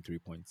Southampton 3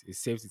 points, it's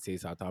safe to say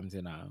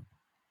Southampton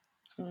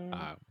Mm.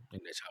 are in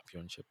the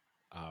championship.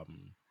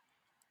 Um,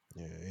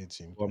 Yeah,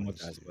 18 Bournemouth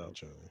points as well.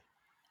 actually.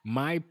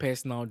 My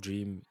personal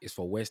dream is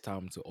for West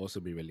Ham to also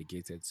be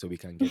relegated so we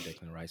can get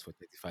Declan Rice for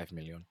 35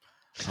 million.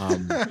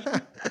 Um,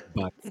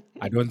 but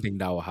I don't think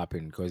that will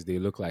happen because they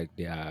look like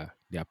they are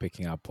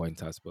picking up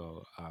points as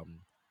well.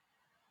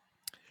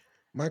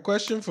 My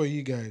question for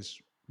you guys: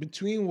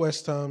 between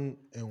West Ham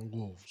and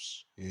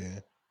Wolves,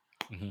 yeah,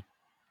 Mhm.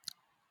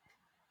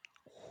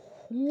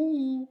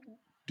 who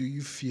do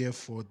you fear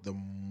for the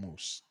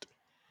most?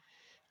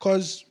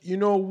 Because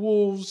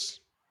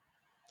Wolves,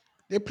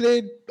 they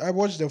played. I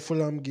watched the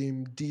Fulham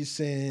game,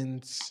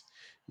 decent,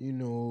 you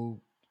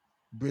know,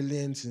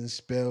 brilliant in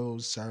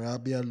spells.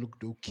 Sarabia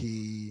looked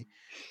okay.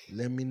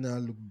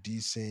 Lemina looked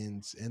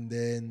decent, and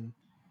then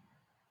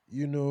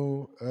you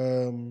know,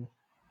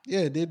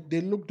 yeah,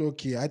 they looked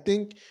okay. I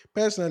think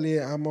personally,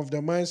 I'm of the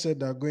mindset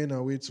that going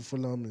away to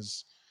Fulham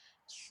is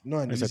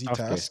not an It's a easy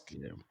tough test. task.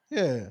 Yeah.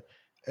 Yeah,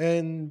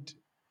 and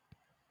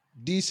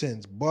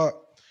decent, but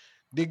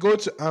they go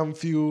to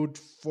Anfield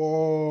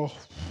for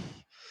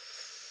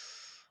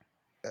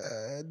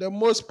the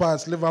most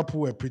parts.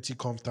 Liverpool were pretty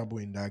comfortable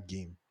in that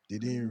game. They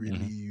didn't really,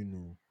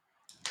 Mhm.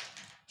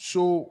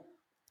 So,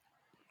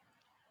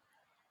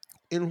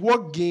 in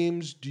what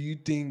games do you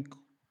think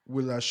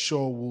will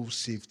assure Wolves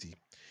safety?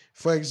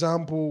 For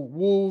example,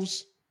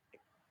 Wolves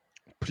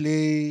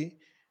play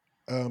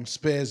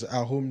Spurs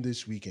at home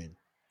this weekend.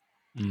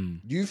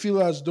 Mm. Do you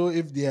feel as though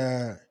if they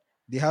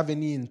have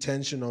any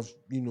intention of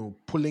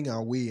pulling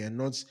away and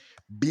not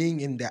being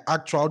in the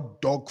actual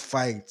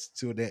dogfight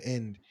till the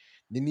end,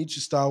 they need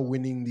to start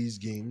winning these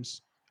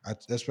games,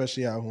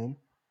 especially at home?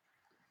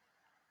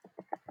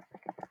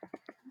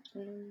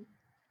 Mm.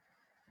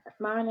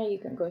 Marina, you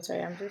can go.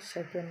 Sorry, I'm just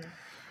checking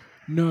the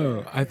No,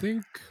 I record.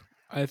 think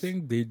I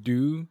think they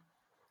do,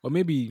 or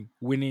maybe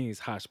winning is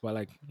harsh, but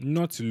like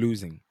not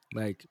losing.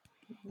 Like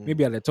maybe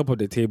Mm, at the top of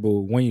the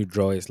table when you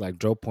draw, it's like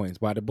draw points,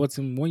 but at the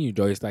bottom when you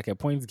draw, it's like a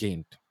points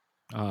gained.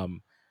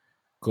 Um,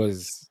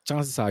 because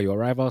chances are your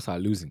rivals are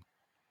losing.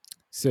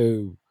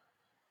 So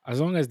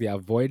as long as they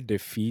avoid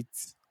defeat,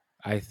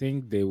 I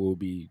think they will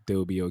be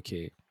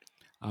okay.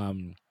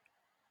 Um,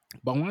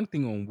 but one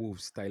thing on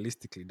Wolves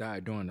stylistically that I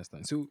don't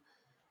understand. So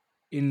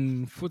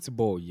in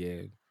football,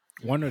 yeah,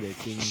 one of the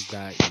things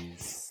that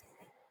is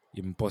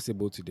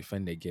impossible to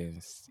defend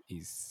against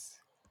is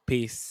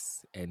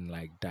pace and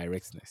like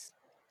directness.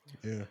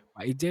 yeah.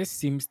 But it just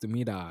seems to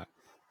me that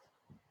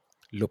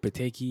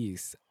Lopetegi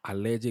is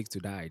allergic to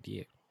that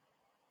idea.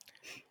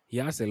 He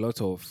has a lot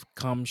of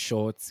calm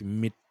shots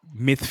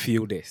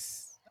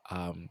midfielders.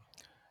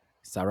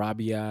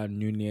 Sarabia,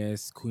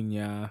 Nunez,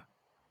 Cunha.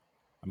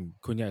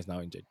 Cunha is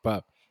now injured,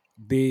 but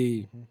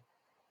they Hmm.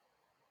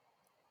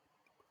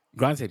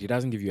 granted he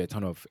doesn't give you a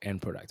ton of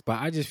end products.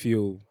 But I just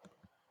feel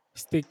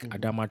stick Hmm.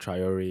 Adama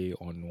Traore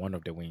on one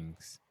of the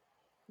wings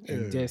and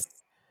Yeah.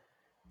 just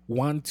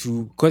one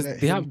two because Let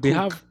they him have they cook.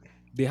 have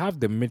they have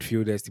the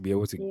midfielders to be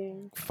able to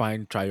Yeah.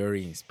 find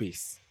Traore in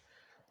space.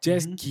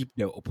 Just Hmm. keep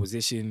the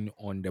opposition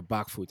on the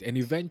back foot, and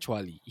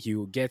eventually he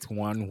will get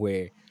one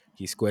where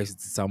he squares it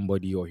to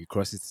somebody or he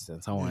crosses it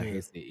and someone Yeah.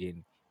 hits it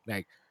in.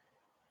 Like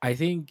I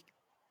think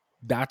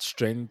that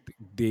strength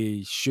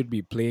they should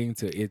be playing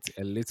to it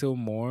a little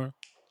more.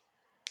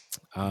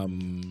 Mm.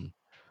 Um,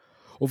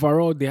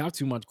 Overall, they have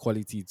too much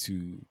quality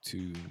to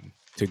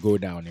go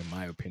down, in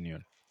my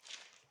opinion.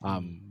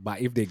 Mm.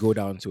 But if they go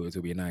down to it,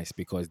 will be nice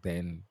because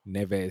then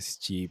Neves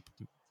cheap,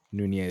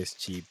 Nunez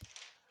cheap.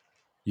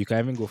 You can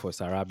even go for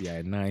Sarabia,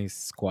 a nice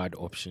squad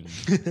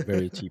option,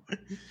 very cheap.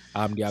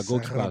 Their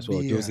goalkeeper as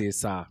well, Sarabia. Jose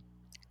Sa,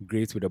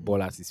 great with the ball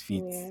Mm. at his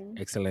feet, Yeah.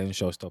 excellent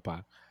shot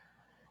stopper.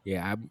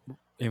 Yeah,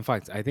 in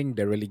fact, I think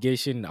the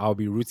relegation, I'll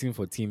be rooting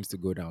for teams to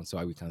go down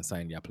so we can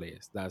sign their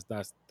players.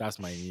 That's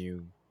my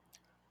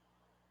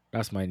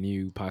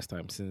new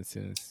pastime since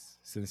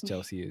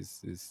Chelsea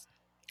is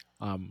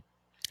um.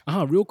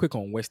 Real quick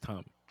on West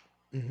Ham.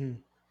 Hmm.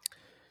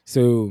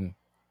 So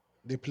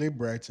They play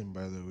Brighton,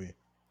 by the way,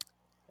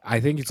 I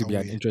think it would be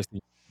an away. interesting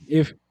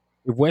if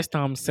West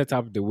Ham set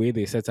up the way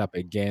they set up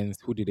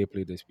against who did they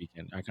play this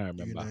weekend? I can't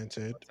remember.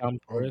 United Nottingham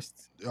or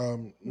Forest.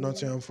 Yeah.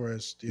 Nottingham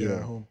Forest. Yeah,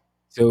 at Yeah. home.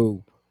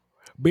 So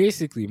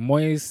basically,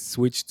 Moyes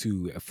switched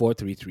to a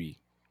 4-3-3.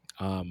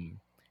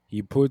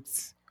 He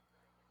put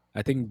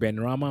I think Ben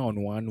Rama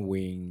on one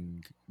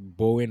wing,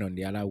 Bowen on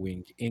the other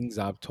wing, Ings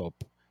up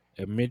top,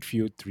 a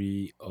midfield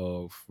three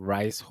of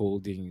Rice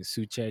holding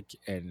Suchek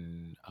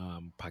and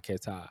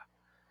Paqueta,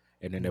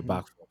 and then the Hmm.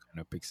 back four kind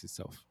of picks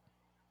itself.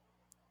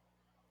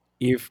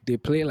 If they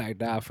play like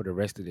that for the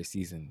rest of the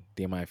season,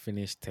 they might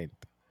finish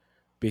 10th.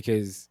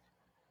 because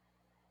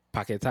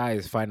Paqueta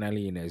is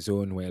finally in a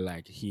zone where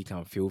like he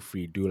can feel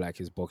free, do like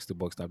his box to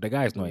box stuff. The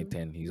guy is not a Mm.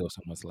 10, he's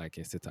also not like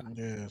a sitter.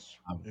 Yes.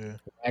 Yeah.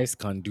 Rice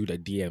can do the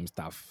DM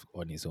stuff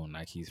on his own.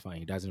 Like he's fine.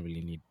 He doesn't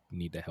really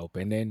need the help.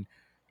 And then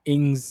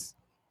Ings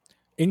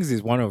Ings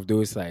is one of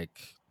those like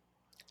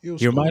He'll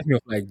he score. reminds me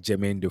of like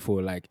Jermaine Defoe.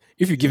 Like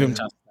if you give him Yeah.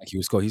 chance, like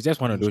he'll score. He's just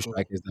one of He'll those score.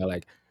 strikers that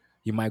like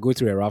he might go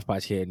through a rough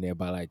patch here and there,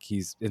 but like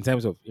he's in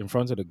terms of in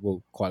front of the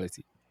goal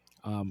quality.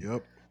 Um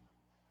Yep.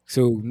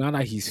 so now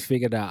that he's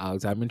figured that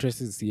out, I'm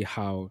interested to see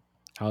how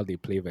they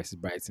play versus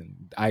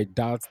Brighton. I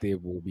doubt they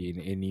will be in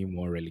any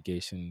more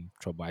relegation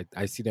trouble.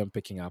 I see them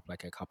picking up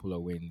like a couple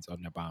of wins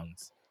on the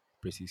bounce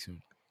pretty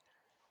soon.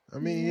 I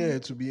mean, Yeah. yeah,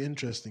 it would be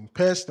interesting.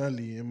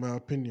 Personally, in my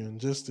opinion,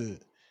 just to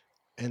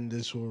end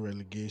this whole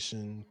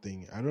relegation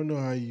thing, I don't know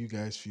how you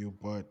guys feel,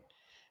 but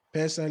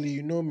personally,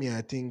 you know me,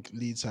 I think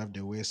Leeds have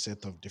the worst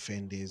set of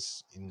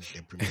defenders in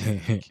the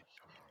Premier League.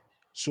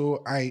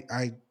 So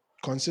I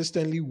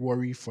consistently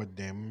worry for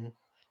them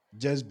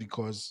just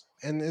because,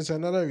 and it's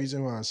another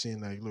reason why I'm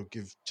saying like, look,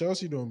 if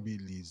Chelsea don't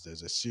beat Leeds,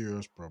 there's a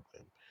serious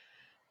problem.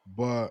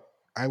 But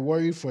I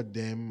worry for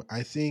them.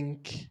 I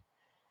think,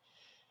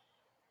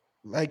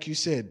 like you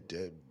said,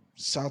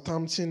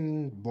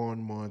 Southampton,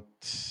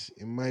 Bournemouth,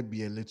 it might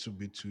be a little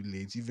bit too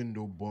late, even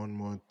though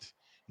Bournemouth,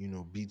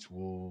 beat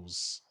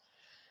Wolves.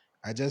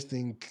 I just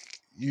think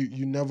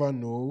you never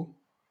know.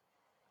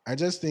 I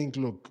just think,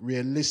 look,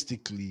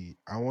 realistically,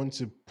 I want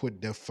to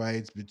put the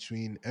fight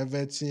between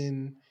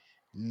Everton,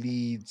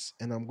 Leeds,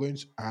 and I'm going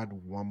to add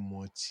one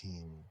more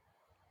team.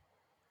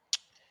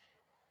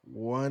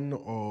 One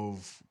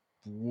of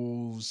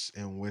Wolves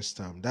and West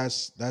Ham.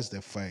 That's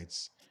the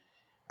fights.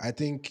 I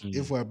think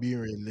if Mm. we're being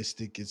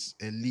realistic, it's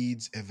a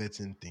Leeds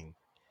Everton thing.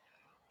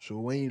 So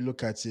when you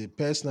look at it,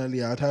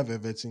 personally, I'd have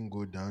Everton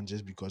go down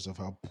just because of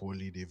how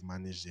poorly they've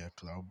managed their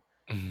club.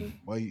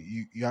 But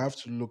you have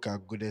to look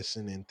at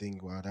Goodison and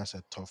think, wow, that's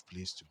a tough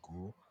place to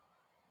go.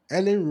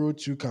 Ellen Road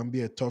too can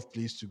be a tough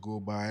place to go,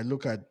 but I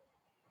look at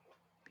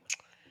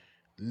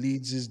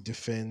Leeds'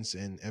 defense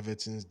and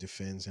Everton's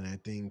defense, and I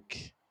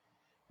think,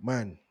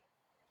 man,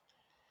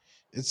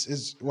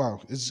 it's wow,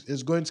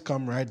 it's going to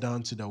come right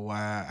down to the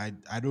wire.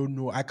 I don't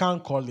know, I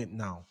can't call it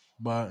now,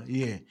 but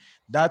yeah,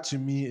 that to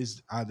me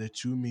is are the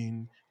two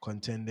main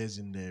contenders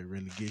in the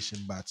relegation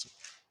battle.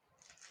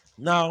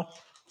 Now,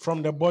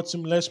 from the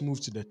bottom, let's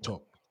move to the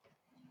top.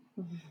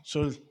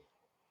 So,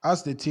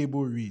 as the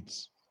table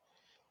reads,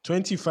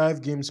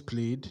 25 games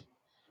played,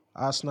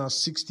 Arsenal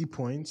 60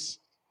 points,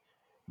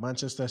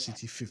 Manchester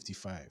City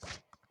 55.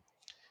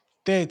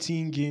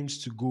 13 games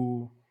to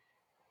go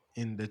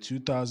in the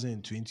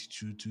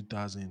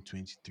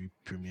 2022-2023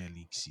 Premier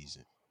League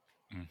season.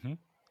 Mm-hmm.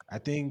 I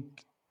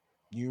think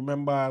you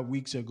remember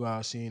weeks ago I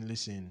was saying,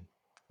 listen,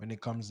 when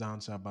it comes down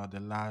to about the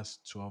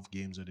last 12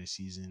 games of the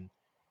season,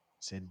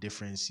 it's a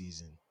different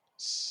season.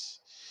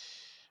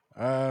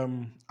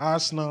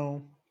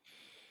 Arsenal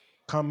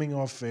coming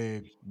off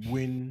a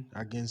win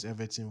against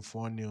Everton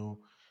 4-0,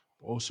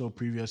 also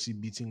previously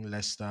beating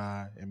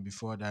Leicester, and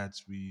before that,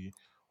 we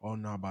all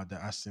know about the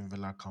Aston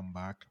Villa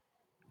comeback.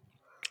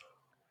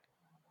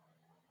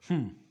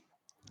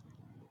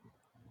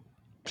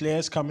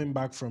 Players coming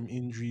back from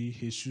injury,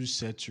 Jesus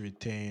set to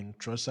return.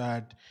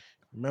 Trossard,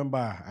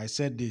 remember, I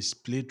said this,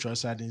 play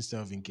Trossard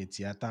instead of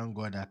Nketiah. Thank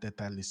God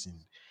Ateta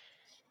listened.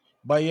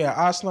 But yeah,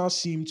 Arsenal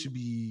seem to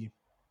be,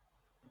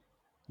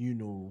 you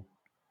know,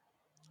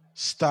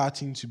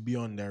 starting to be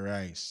on the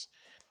rise.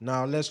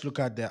 Now let's look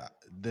at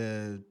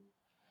the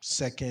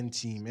second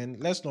team,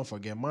 and let's not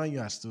forget, Man U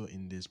are still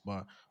in this.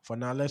 But for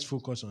now, let's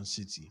focus on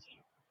City.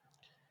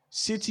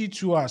 City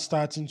too are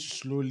starting to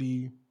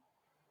slowly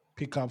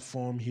pick up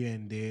form here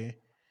and there.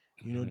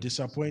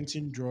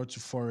 Disappointing draw to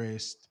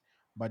Forest,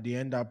 but they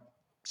end up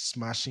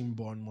smashing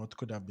Bournemouth.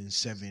 Could have been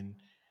seven.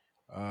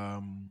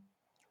 Um,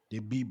 they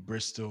beat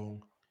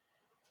Bristol,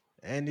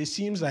 and it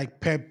seems like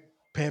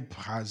Pep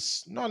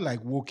has not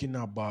like woken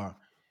up, but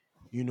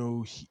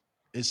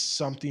it's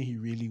something he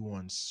really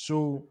wants.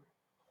 So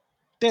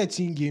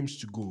 13 games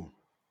to go,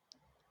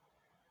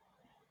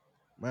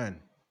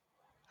 man.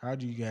 How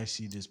do you guys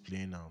see this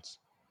playing out?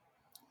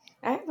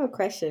 I have a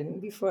question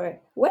before.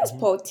 Where's Mhm.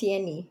 Paul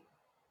Tierney?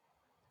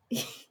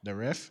 The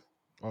ref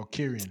or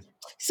Kieran?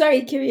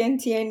 Sorry, Kirian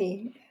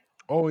Tierney.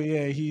 Oh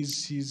yeah,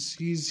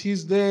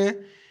 he's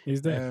there.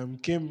 Is there?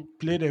 Came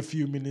played a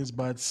few minutes,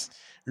 but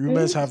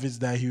rumors Really? have it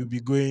that he'll be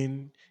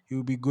going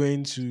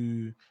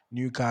to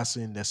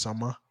Newcastle in the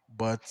summer.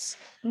 But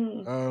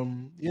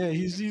Mm. yeah,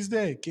 he's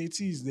there.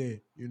 KT is there.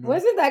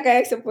 Wasn't that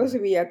guy supposed to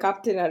be your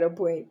captain at a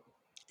point?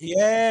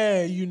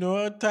 Yeah,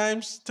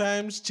 times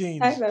Times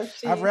change. have I've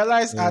changed.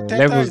 realized Yeah, Arteta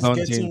levels is don't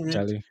change, getting rid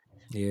Charlie.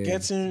 Yeah.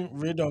 getting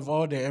rid of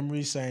all the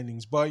Emery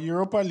signings, but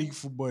Europa League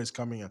football is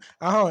coming out.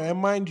 And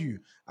mind you,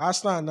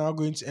 Arsenal are now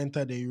going to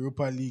enter the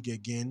Europa League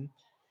again.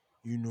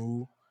 You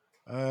know,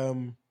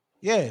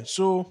 yeah.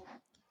 So,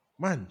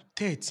 man,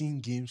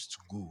 13 games to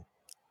go.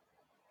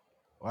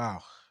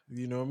 Wow.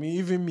 Me,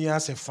 even me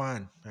as a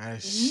fan,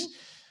 Mhm.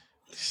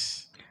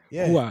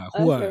 Yeah.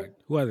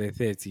 who are the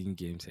 13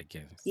 games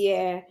against?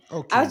 Yeah.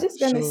 I was Okay. just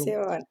gonna So say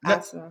on let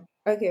Arsenal.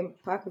 Okay,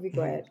 Parker,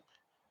 go mhm. ahead.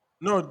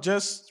 No,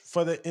 just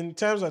for the in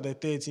terms of the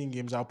 13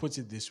 games, I'll put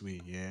it this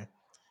way. Yeah,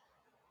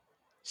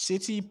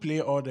 City play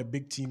all the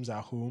big teams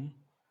at home.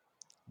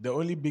 The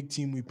only big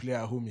team we play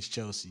at home is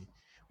Chelsea.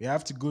 We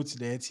have to go to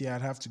the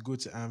Etihad, have to go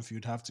to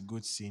Anfield, have to go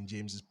to St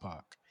James's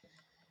Park.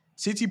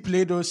 City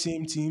play those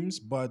same teams,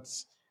 but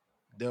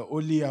the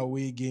only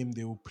away game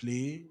they will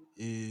play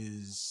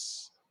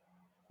is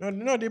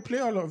no, they play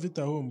all of it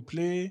at home.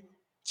 Play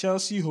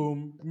Chelsea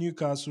home,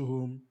 Newcastle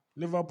home,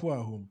 Liverpool at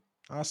home,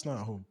 Arsenal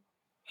at home.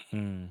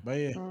 Hmm. But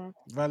yeah, Mm.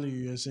 value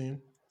you're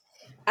saying.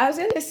 I was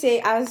gonna say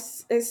I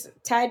was it's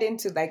tied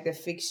into like the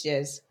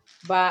fixtures,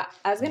 but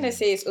I was gonna Mm,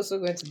 say it's also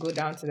going to go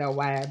down to the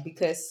wire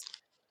because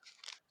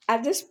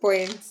at this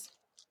point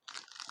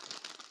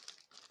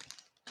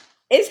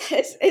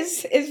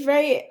it's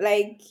very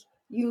like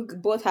you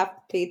both have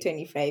to play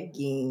 25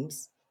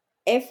 games.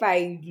 If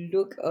I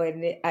look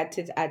on it, at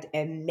it at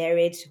a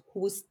merit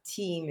whose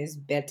team is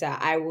better,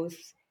 I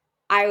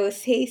will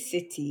say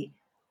City.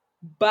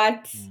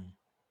 But mm,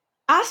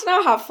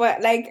 Arsenal have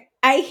like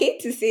I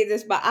hate to say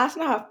this, but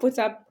Arsenal have put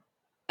up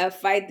a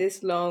fight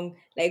this long,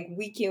 like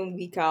week in,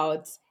 week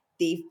out.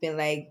 They've been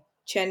like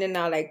churning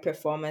out like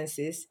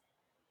performances.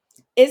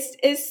 It's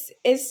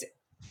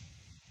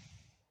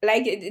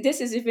like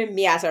this is even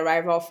me as a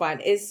rival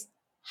fan. It's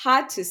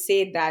hard to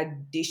say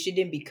that they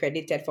shouldn't be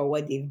credited for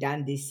what they've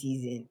done this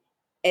season.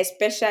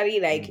 Especially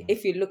like mm,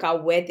 if you look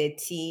at where the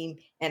team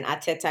and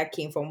Ateta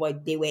came from,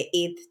 what they were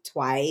eighth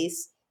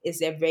twice.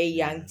 It's a very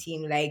young yeah,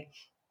 team. Like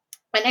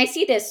and I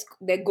see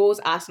the goals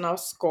Arsenal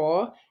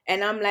score,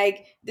 and I'm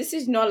like, this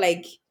is not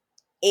like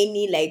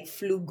any like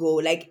flu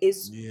goal. Like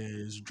yeah,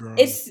 it's drawn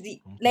it's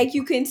on like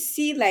you paper. can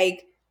see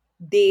like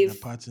The they've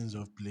patterns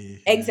of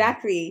play, yeah,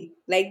 exactly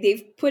like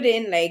they've put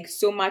in like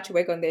so much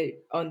work on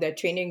the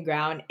training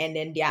ground, and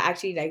then they're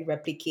actually like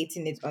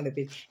replicating it on the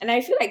pitch. And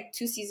I feel like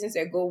 2 seasons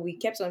ago we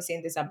kept on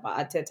saying this about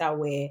Arteta,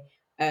 where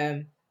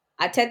um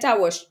Arteta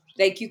was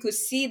like you could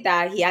see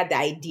that he had the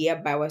idea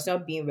but it was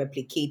not being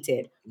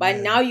replicated. But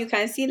yeah. now you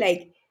can see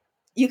like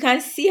you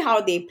can see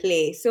how they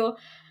play. So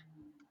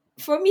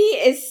for me,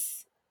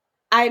 it's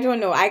I don't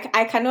know. I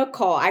cannot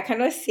call. I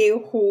cannot say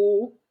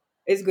who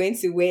is going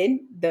to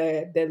win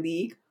the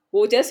league.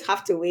 We'll just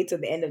have to wait till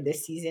the end of the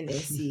season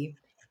and see.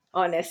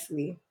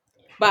 Honestly,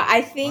 but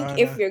I think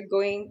if Uh, you're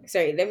going,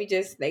 sorry, let me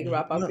just like mhm,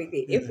 wrap up no,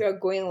 quickly. If yeah, you're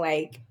going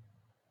like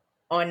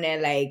on a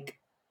like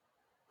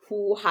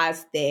who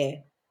has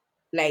the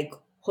like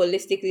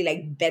holistically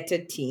like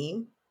better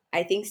team.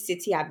 I think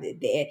City have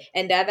it there.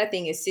 And the other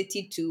thing is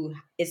City too,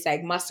 it's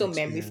like muscle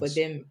memory for experience,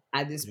 them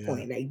at this yeah.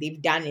 point. Like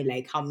they've done it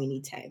like how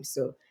many times.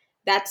 So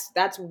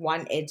that's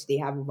one edge they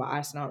have over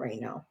Arsenal right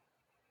now.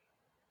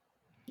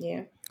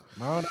 Yeah.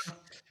 Mauna,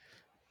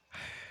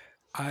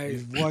 I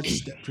you've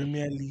watched the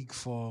Premier League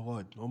for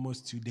what,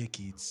 almost 2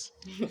 decades.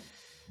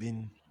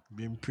 Been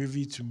been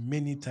privy to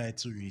many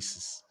title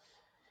races.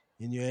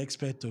 In your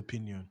expert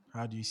opinion,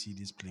 how do you see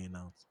this playing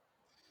out?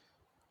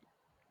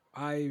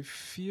 I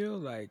feel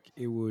like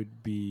it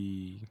would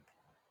be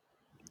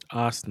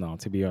Arsenal,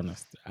 to be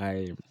honest.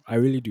 I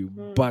really do.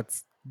 Mm.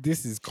 But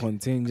this is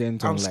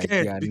contingent I'm on like scared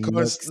their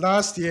because next.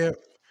 last year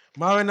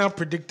Marina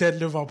predicted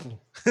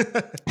Liverpool.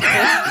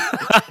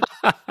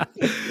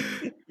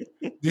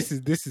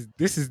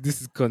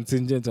 This is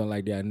contingent on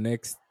like their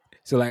next.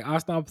 So like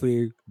Arsenal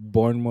play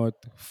Bournemouth,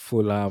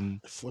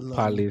 Fulham, Fulham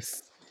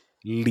Palace,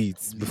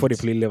 Leeds before they Leeds,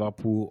 play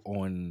Liverpool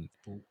on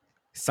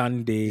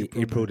Sunday,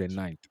 April April the 9th.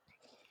 9th.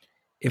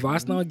 If Mm-hmm.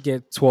 Arsenal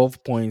get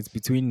 12 points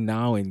between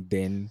now and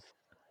then,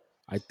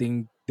 I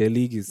think the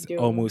league is Do.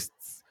 almost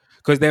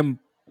because then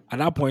at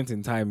that point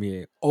in time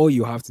here, all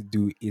you have to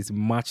do is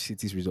match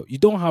City's result. You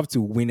don't have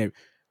to win it.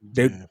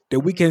 The Yeah, the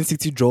weekend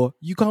City draw,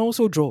 you can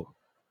also draw.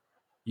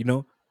 You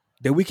know,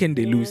 the weekend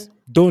they Yeah. lose,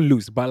 don't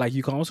lose, but like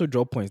you can also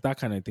draw points, that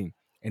kind of thing.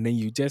 And then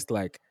you just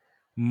like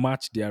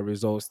match their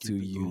results to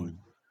keep it you going.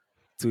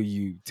 till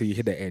you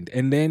hit the end.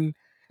 And then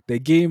the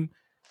game,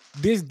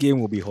 this game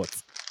will be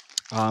hot.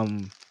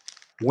 Um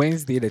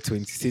Wednesday the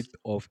 26th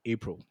of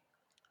April.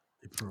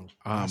 April.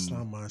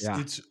 Arsenal Man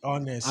Yeah, It's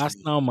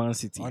honestly, Arsenal, Man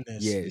City.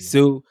 Yeah. honestly.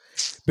 So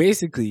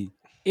basically,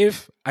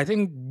 if I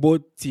think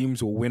both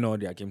teams will win all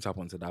their games up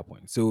until that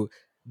point. So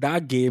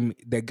that game,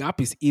 the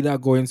gap is either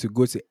going to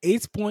go to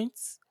 8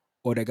 points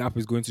or the gap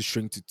is going to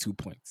shrink to 2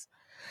 points.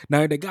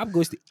 Now, if the gap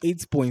goes to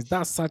 8 points,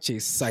 that's such a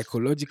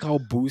psychological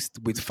boost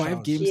with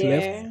five Recharge. games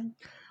left. Yeah. Yeah.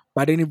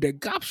 But then if the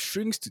gap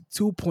shrinks to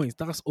 2 points,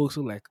 that's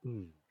also like,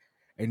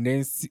 and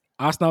then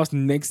Arsenal's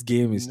next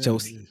game is No,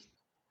 Chelsea. yeah.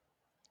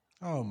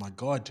 Oh my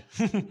god.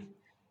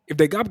 If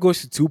the gap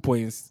goes to 2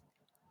 points,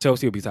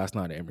 Chelsea will beat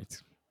Arsenal at the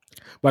Emirates.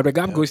 But if the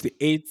gap Yep. goes to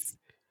eight,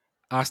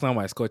 Arsenal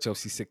might score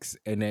Chelsea six,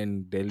 and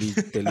then the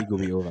league will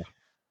be over.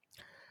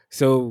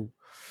 So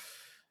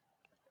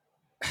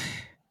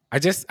I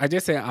just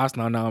say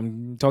Arsenal now.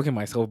 I'm talking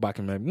myself back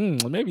and like,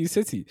 maybe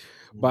City,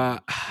 Mm,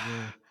 but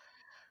yeah.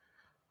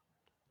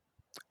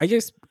 I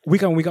guess we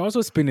can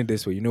also spin it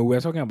this way. You know, we're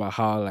talking about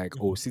how like Mhm.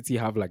 oh City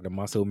have like the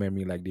muscle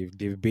memory, like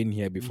they've been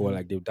here before, Mhm.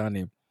 like they've done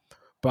it.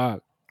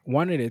 But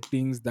one of the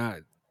things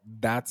that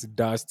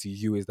does to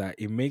you is that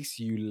it makes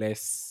you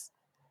less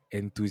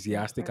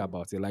enthusiastic Mhm.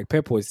 about it. Like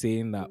Pep was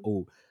saying that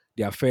oh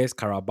their first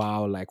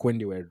Carabao, like when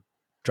they were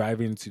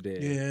driving to the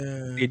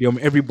Yeah. stadium,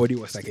 everybody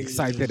was like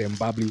excited Stadium. and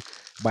bubbly.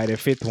 By the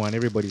fifth one,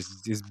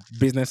 everybody's just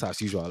business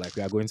as usual. Like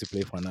we are going to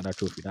play for another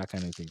trophy, that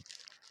kind of thing.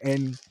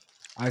 And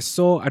I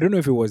don't know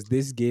if it was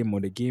this game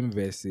or the game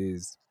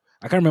versus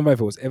I can't remember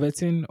if it was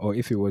Everton or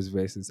if it was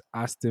versus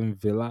Aston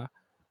Villa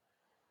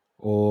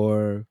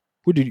or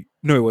who did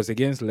no, it was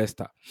against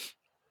Leicester.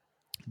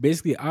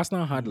 Basically,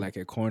 Arsenal had Mm. like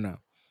a corner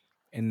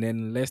and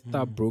then Leicester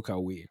Mm. broke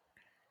away.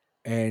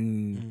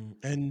 And Mm.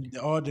 And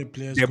all the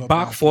players the got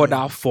back back four left.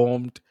 that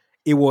formed,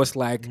 it was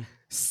like Mm.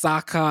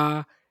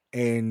 Saka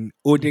and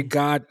Mm.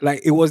 Odegaard.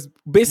 Like it was Mm.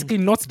 basically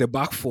not the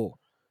back four.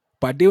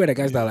 But they were the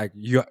guys that are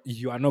Yeah. like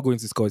you are not going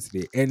to score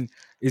today. And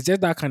it's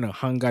just that kind of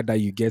hunger that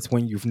you get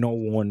when you've not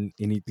won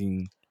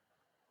anything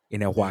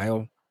in a Yeah.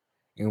 while.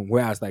 And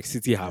whereas like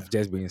City Yeah. have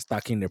just been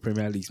stuck in the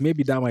Premier League,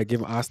 maybe that might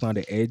give Arsenal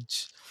the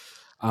edge.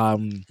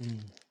 Um,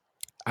 Mm.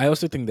 I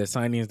also think the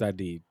signings that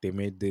they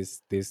made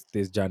this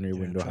January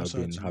Yeah. window have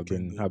Trossard's been have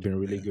looking been have good. been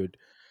really Yeah. good.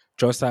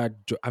 Trossard,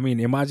 I mean,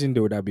 imagine they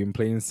would have been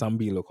playing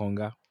Sambi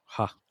Lokonga.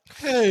 Ha.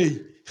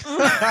 Hey.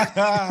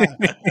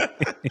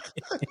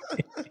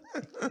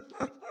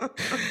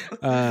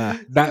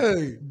 That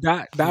Hey.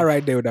 that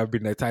right there would have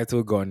been the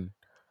title gone.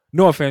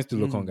 No offense to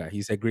Mm. Lokonga,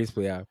 he's a great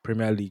player,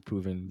 Premier League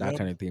proven, that Yep.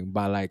 kind of thing.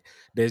 But like,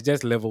 there's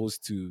just levels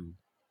to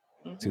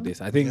Mhm. this.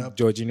 I think Yep.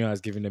 Jorginho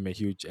has given them a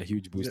huge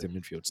boost Yep.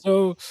 in midfield.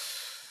 So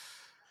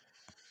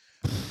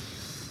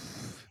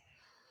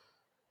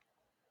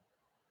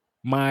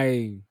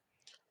my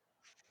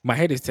my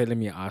head is telling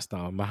me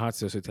Arsenal. My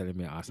heart's also telling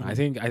me Arsenal. I Mm.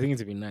 think I think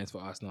it'd be nice for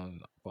Arsenal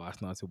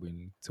to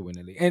win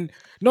the league, and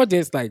not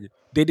just like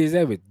they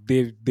deserve it.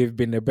 They've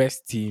been the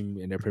best team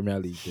in the Premier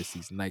League this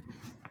season. Like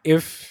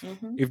if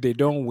Mhm. if they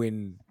don't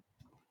win,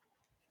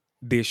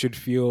 they should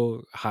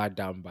feel hard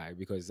done by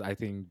because I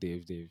think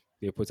they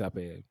put up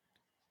a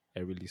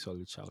really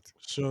solid shout.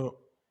 So,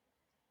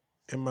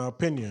 in my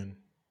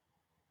opinion,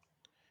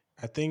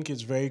 I think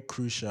it's very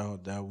crucial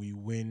that we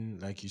win,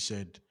 like you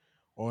said,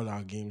 all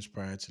our games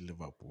prior to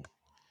Liverpool.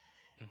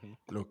 Mhm.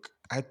 Look,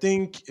 I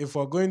think if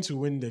we're going to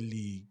win the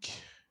league,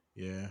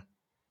 yeah,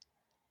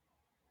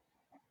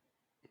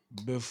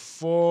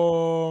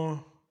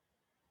 before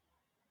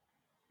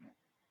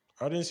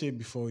I didn't say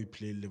before we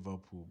play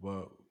Liverpool,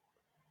 but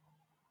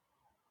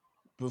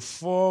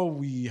before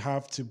we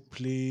have to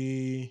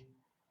play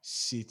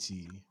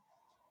City,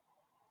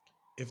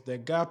 if the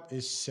gap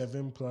is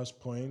 7+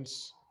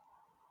 points,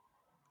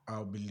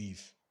 I'll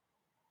believe.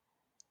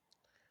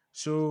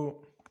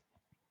 So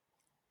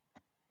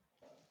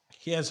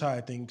here's how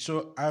I think.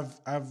 So I've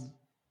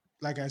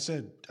like I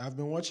said, I've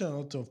been watching a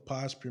lot of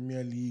past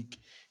Premier League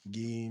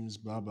games,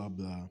 blah blah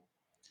blah.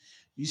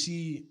 You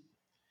see,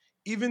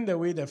 even the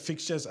way the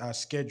fixtures are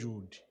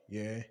scheduled,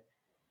 yeah,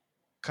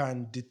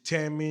 can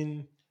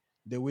determine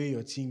the way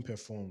your team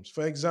performs.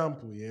 For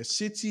example, yeah,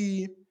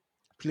 City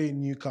play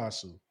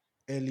Newcastle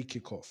early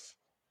kickoff.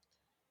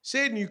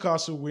 Say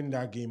Newcastle win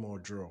that game or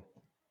draw.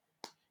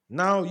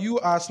 Now you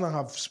Arsenal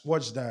have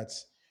watched that.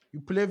 You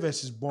play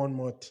versus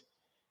Bournemouth,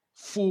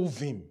 full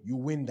vim, you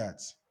win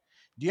that.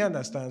 Do you Mhm.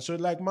 understand? So,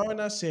 like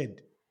Marina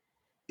said,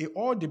 it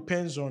all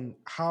depends on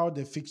how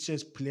the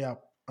fixtures play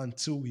up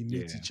until we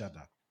meet Yeah, each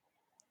other.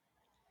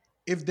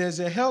 If there's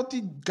a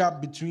healthy gap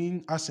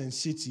between us and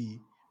City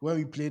when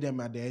we play them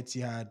at the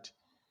Etihad,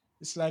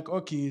 it's like,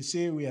 okay,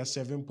 say we are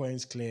 7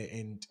 points clear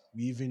and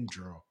we even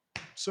draw.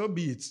 So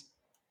be it.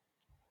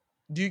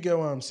 Do you get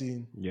what I'm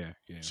saying? yeah,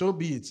 yeah. So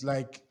be it.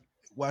 Like,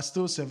 we're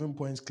still 7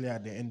 points clear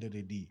at the end of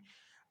the day.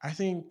 I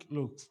think,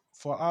 look,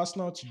 for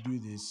Arsenal to do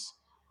this,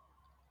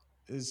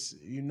 is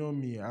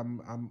me,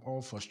 I'm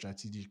all for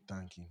strategic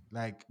tanking.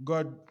 Like,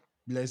 God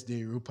bless the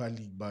Europa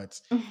League, but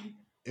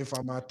if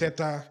I'm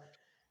Arteta,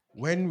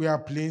 when we are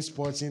playing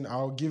Sporting,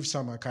 I'll give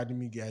some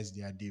academy guys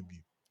their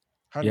debut.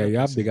 Yeah, you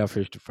have 100%. bigger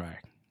fish to fry.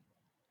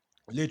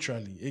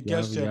 Literally. It You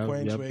gets have to you a have you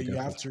point have where you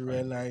bigger have fish to to fry.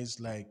 realize,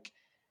 like,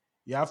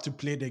 you have to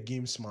play the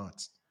game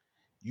smart.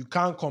 You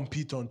can't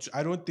compete on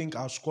I don't think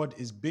our squad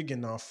is big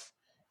enough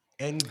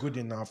and good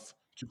enough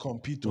to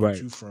compete on Right.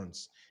 two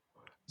fronts.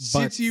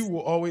 But City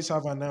will always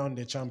have an eye on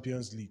the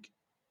Champions League,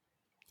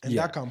 and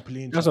yeah, that can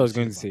play into that's what I our was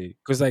going to favor. say.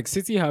 Because like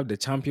City have the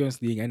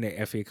Champions League and the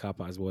FA Cup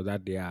as well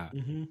that they are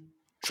Hmm.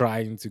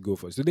 trying to go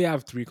for. So they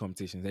have three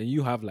competitions, and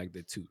you have like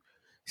the two.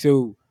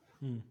 So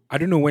Hmm. I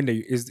don't know when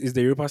is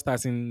the Europa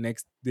starting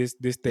next this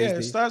Yeah, it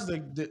Thursday. starts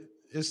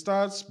it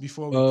starts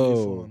before we play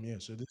for Oh, them. Yeah,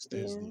 so this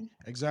Yeah. Thursday,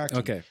 exactly.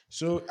 okay.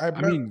 So I I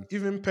remember mean,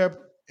 even Pep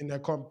in the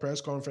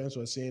press conference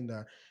was saying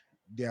that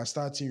they are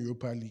starting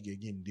Europa League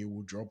again. They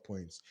will drop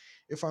points.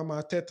 If I'm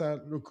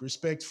Arteta, look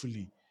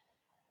respectfully,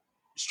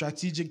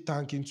 strategic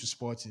tanking to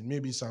Sporting,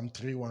 maybe some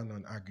 3-1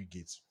 on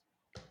aggregates.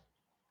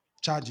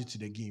 Charge it to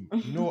the game.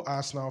 No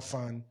Arsenal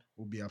fan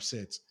will be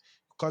upset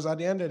because at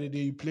the end of the day,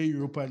 you play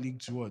Europa League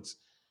to what?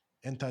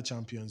 enter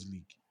Champions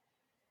League.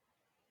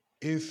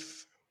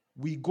 If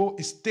we go,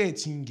 it's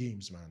 13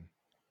 games, man.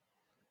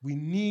 We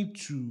need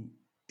to,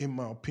 in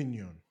my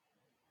opinion,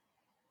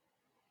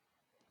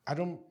 I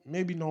don't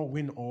maybe not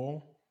win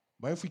all,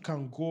 but if we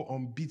can go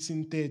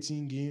unbeaten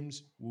 13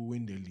 games, we'll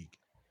win the league.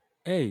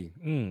 Hey,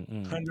 I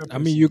mean,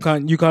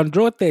 100%. you can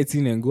draw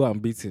 13 and go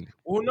unbeaten.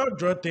 We'll not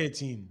draw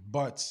 13,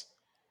 but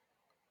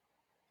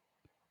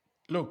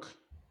look,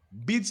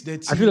 beat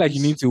the I feel like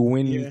you need teams. to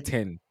win Yeah,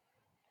 10.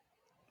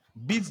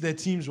 beat the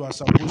teams we are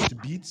supposed to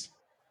beat,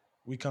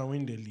 we can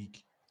win the league.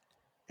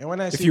 And when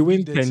I If say you beat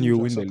win the 10, teams you we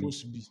are win the league.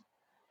 supposed to beat,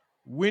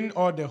 win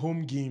all the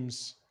home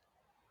games,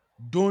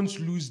 don't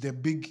lose the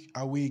big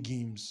away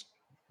games,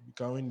 we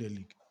can win the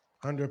league.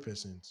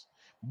 100%.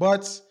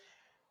 But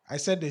I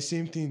said the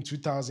same thing in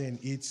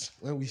 2008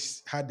 when we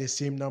had the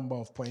same number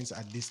of points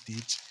at this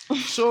stage.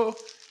 So,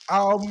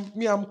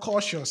 I'm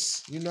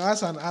cautious.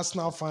 As an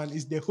Arsenal fan,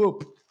 it's the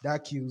hope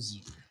that kills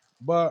you.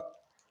 But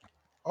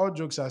all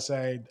jokes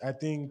aside, I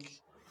think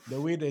the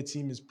way the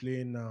team is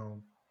playing now,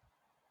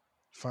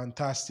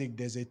 fantastic.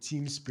 There's a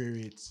team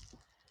spirit.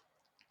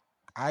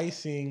 I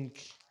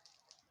think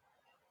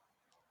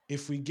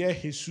if we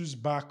get Jesus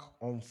back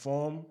on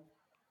form,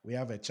 we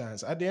have a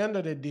chance. At the end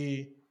of the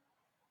day,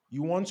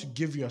 you want to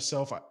give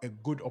yourself a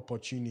good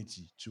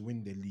opportunity to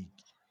win the league.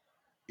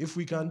 If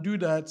we can do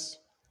that,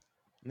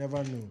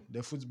 never know.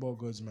 The football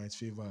gods might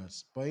favor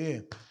us. But yeah,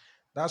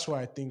 that's what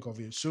I think of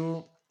it.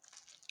 So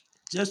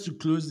just to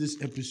close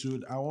this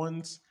episode,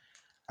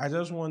 I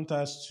just want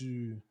us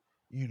to,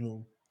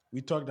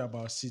 we talked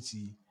about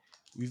City.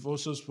 We've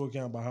also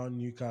spoken about how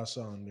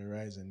Newcastle are on the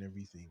rise and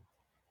everything.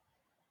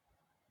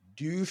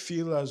 Do you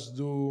feel as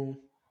though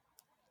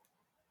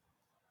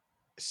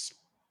s-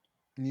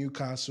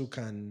 Newcastle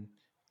can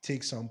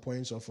take some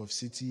points off of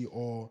City,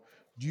 or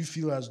do you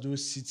feel as though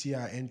City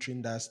are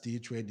entering that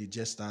stage where they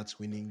just start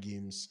winning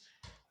games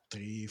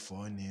 3,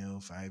 4-0,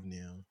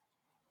 5-0?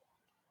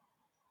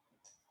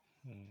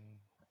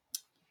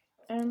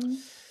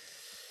 Um,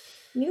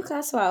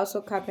 Newcastle are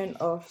also coming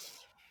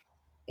off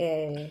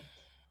a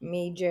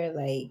major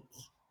like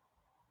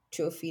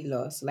trophy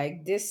loss.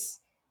 Like this,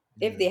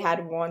 if Yeah. they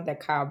had won the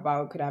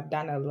Carabao, could have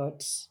done a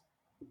lot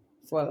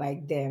for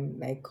like them,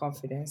 like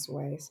confidence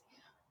wise.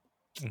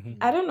 Mhm.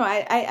 I Mm. don't know.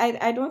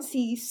 I don't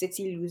see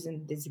City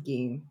losing this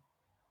game.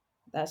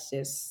 That's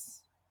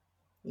just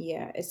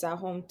yeah. It's at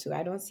home too.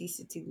 I don't see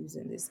City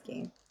losing this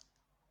game.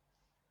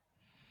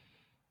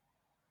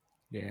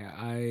 Yeah,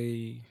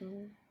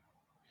 Mm.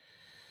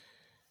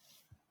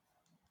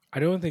 I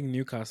don't think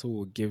Newcastle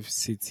will give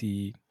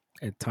City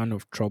a ton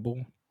of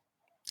trouble.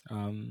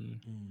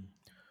 Um, Mm.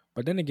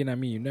 but then again, I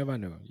mean, you never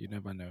know. You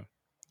never know.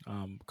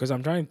 Because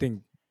I'm trying to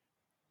think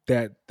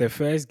that the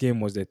first game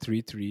was the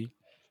 3-3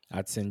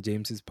 at St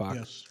James's Park.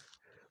 Yes.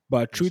 But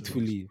Yes, it was.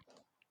 truthfully,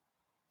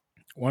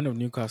 one of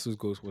Newcastle's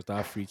goals was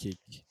that free kick.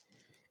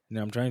 And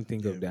I'm trying to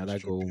think Yeah, of it the was other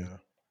goal. Trippier.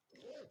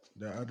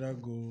 The other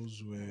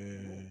goals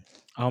were,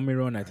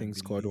 Almiron, I I think,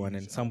 scored one,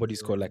 believe, and somebody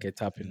scored like Almiron. a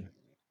tap Yeah, in,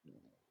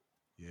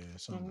 yeah,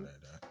 something Mm.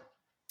 like that.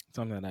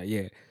 something like that.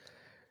 Yeah,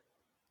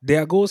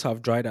 their goals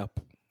have dried up.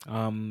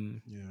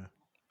 Um, Yeah,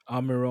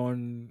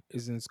 Almiron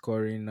isn't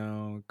scoring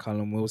now.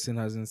 Callum Wilson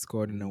hasn't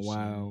scored in a Wilson,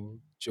 while.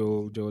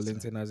 Joe Isak.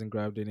 Linton hasn't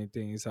grabbed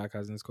anything. Isaac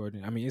hasn't scored.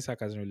 I mean, Isaac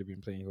hasn't really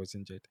been playing. He was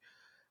injured.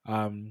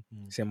 Mm.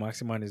 Saint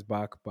Maximan is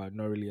back, but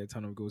not really a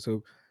ton of goals.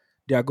 So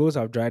their goals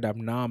have dried up.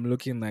 Now I'm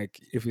looking like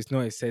if it's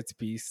not a set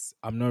piece,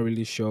 I'm not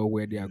really sure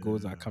where their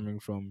goals are Yeah, coming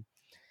from.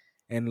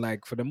 And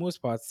like for the most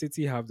part,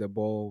 City have the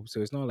ball, so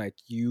it's not like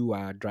you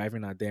are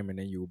driving at them and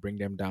then you bring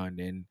them down.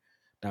 And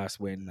that's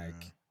when yeah,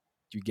 like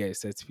you get a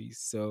set piece.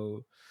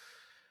 So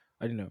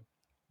I don't know.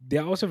 They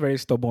are also very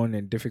stubborn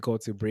and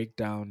difficult to break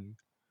down.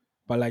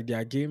 But like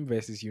their game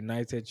versus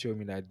United showed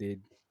me that they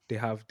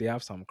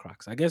have some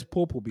cracks. I guess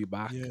Pope will be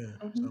back. yeah.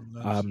 Mhm. Some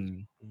lapses.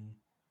 Um, Mm.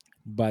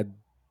 but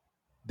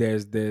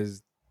there's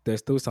there's there's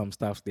still some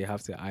stuff they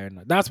have to iron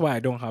out. That's why I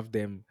don't have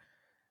them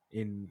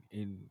in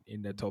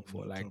the top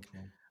four. No top Like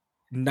one.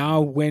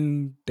 now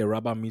when the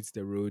rubber meets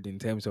the road in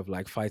terms of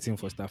like fighting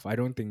for stuff, I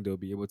don't think they'll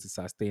be able to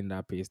sustain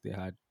that pace they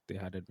had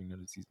at the beginning of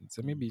the season.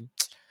 So Mm. maybe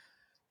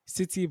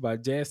City,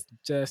 but just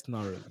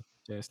not really.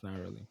 Just not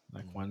really.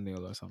 Like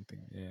 1-0 or something.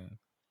 Yeah.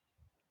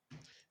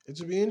 It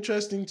will be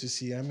interesting to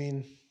see. I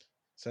mean,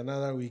 it's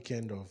another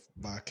weekend of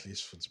Barclays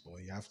football.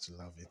 You have to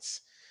love it.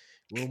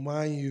 Will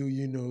Man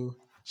U,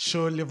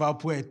 show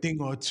Liverpool a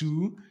thing or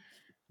two?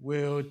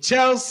 Will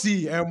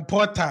Chelsea and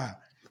Potter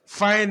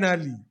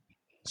finally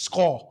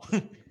score?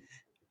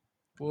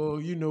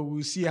 Well,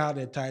 we'll see how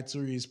the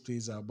title race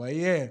plays out. But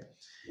yeah,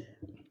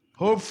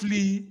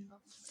 hopefully,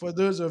 for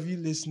those of you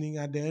listening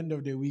at the end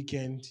of the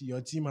weekend,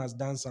 your team has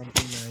done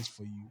something nice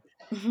for you.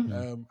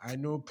 Mm. I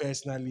know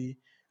personally,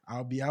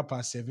 I'll be up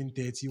at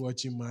 7:30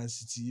 watching Man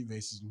City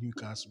versus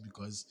Newcastle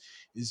because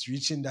it's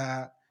reaching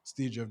that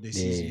stage of the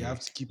season. You Yeah. have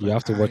to keep You an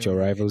have to eye watch on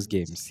your your rivals'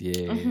 enemies. games.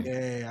 Yeah.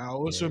 Yeah, I'll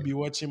also Yeah. be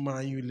watching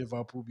Man U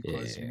Liverpool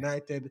because Yeah.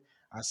 United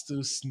are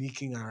still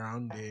sneaking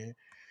around there.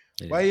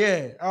 Yeah. But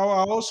yeah,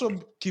 I'll also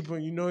keep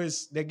on.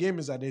 It's the game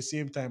is at the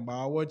same time, but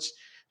I'll watch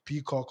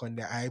Peacock on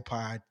the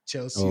iPad,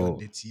 Chelsea on Oh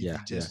the TV, yeah, yeah.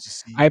 just to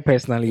see I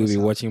personally will what's be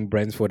happening. watching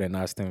Brentford and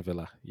Aston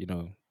Villa.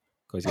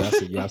 Because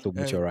you have to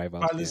beat your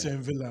rivals Palace there.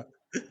 and Villa.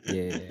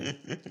 Yeah.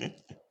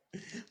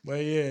 But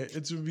yeah,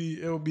 it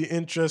will be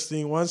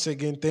interesting. Once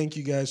again, thank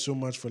you guys so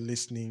much for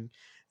listening.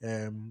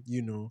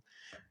 You know,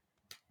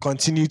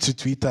 continue to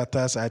tweet at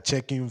us at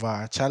checking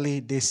VAR. Charlie,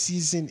 the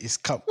season is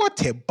come.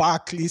 What a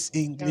Barclays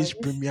No, English this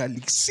Premier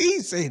League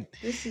season.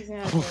 this season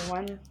has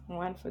been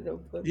one for the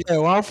Yeah, books.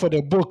 one for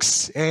the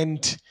books, and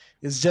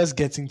it's just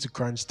getting to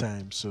crunch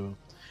time. So,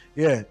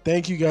 yeah,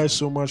 thank you guys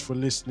so much for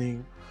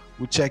listening.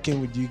 We'll check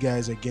in with you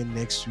guys again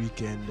next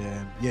week,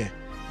 and yeah,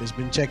 it's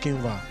been checking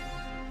VAR.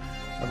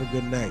 Have a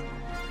good night.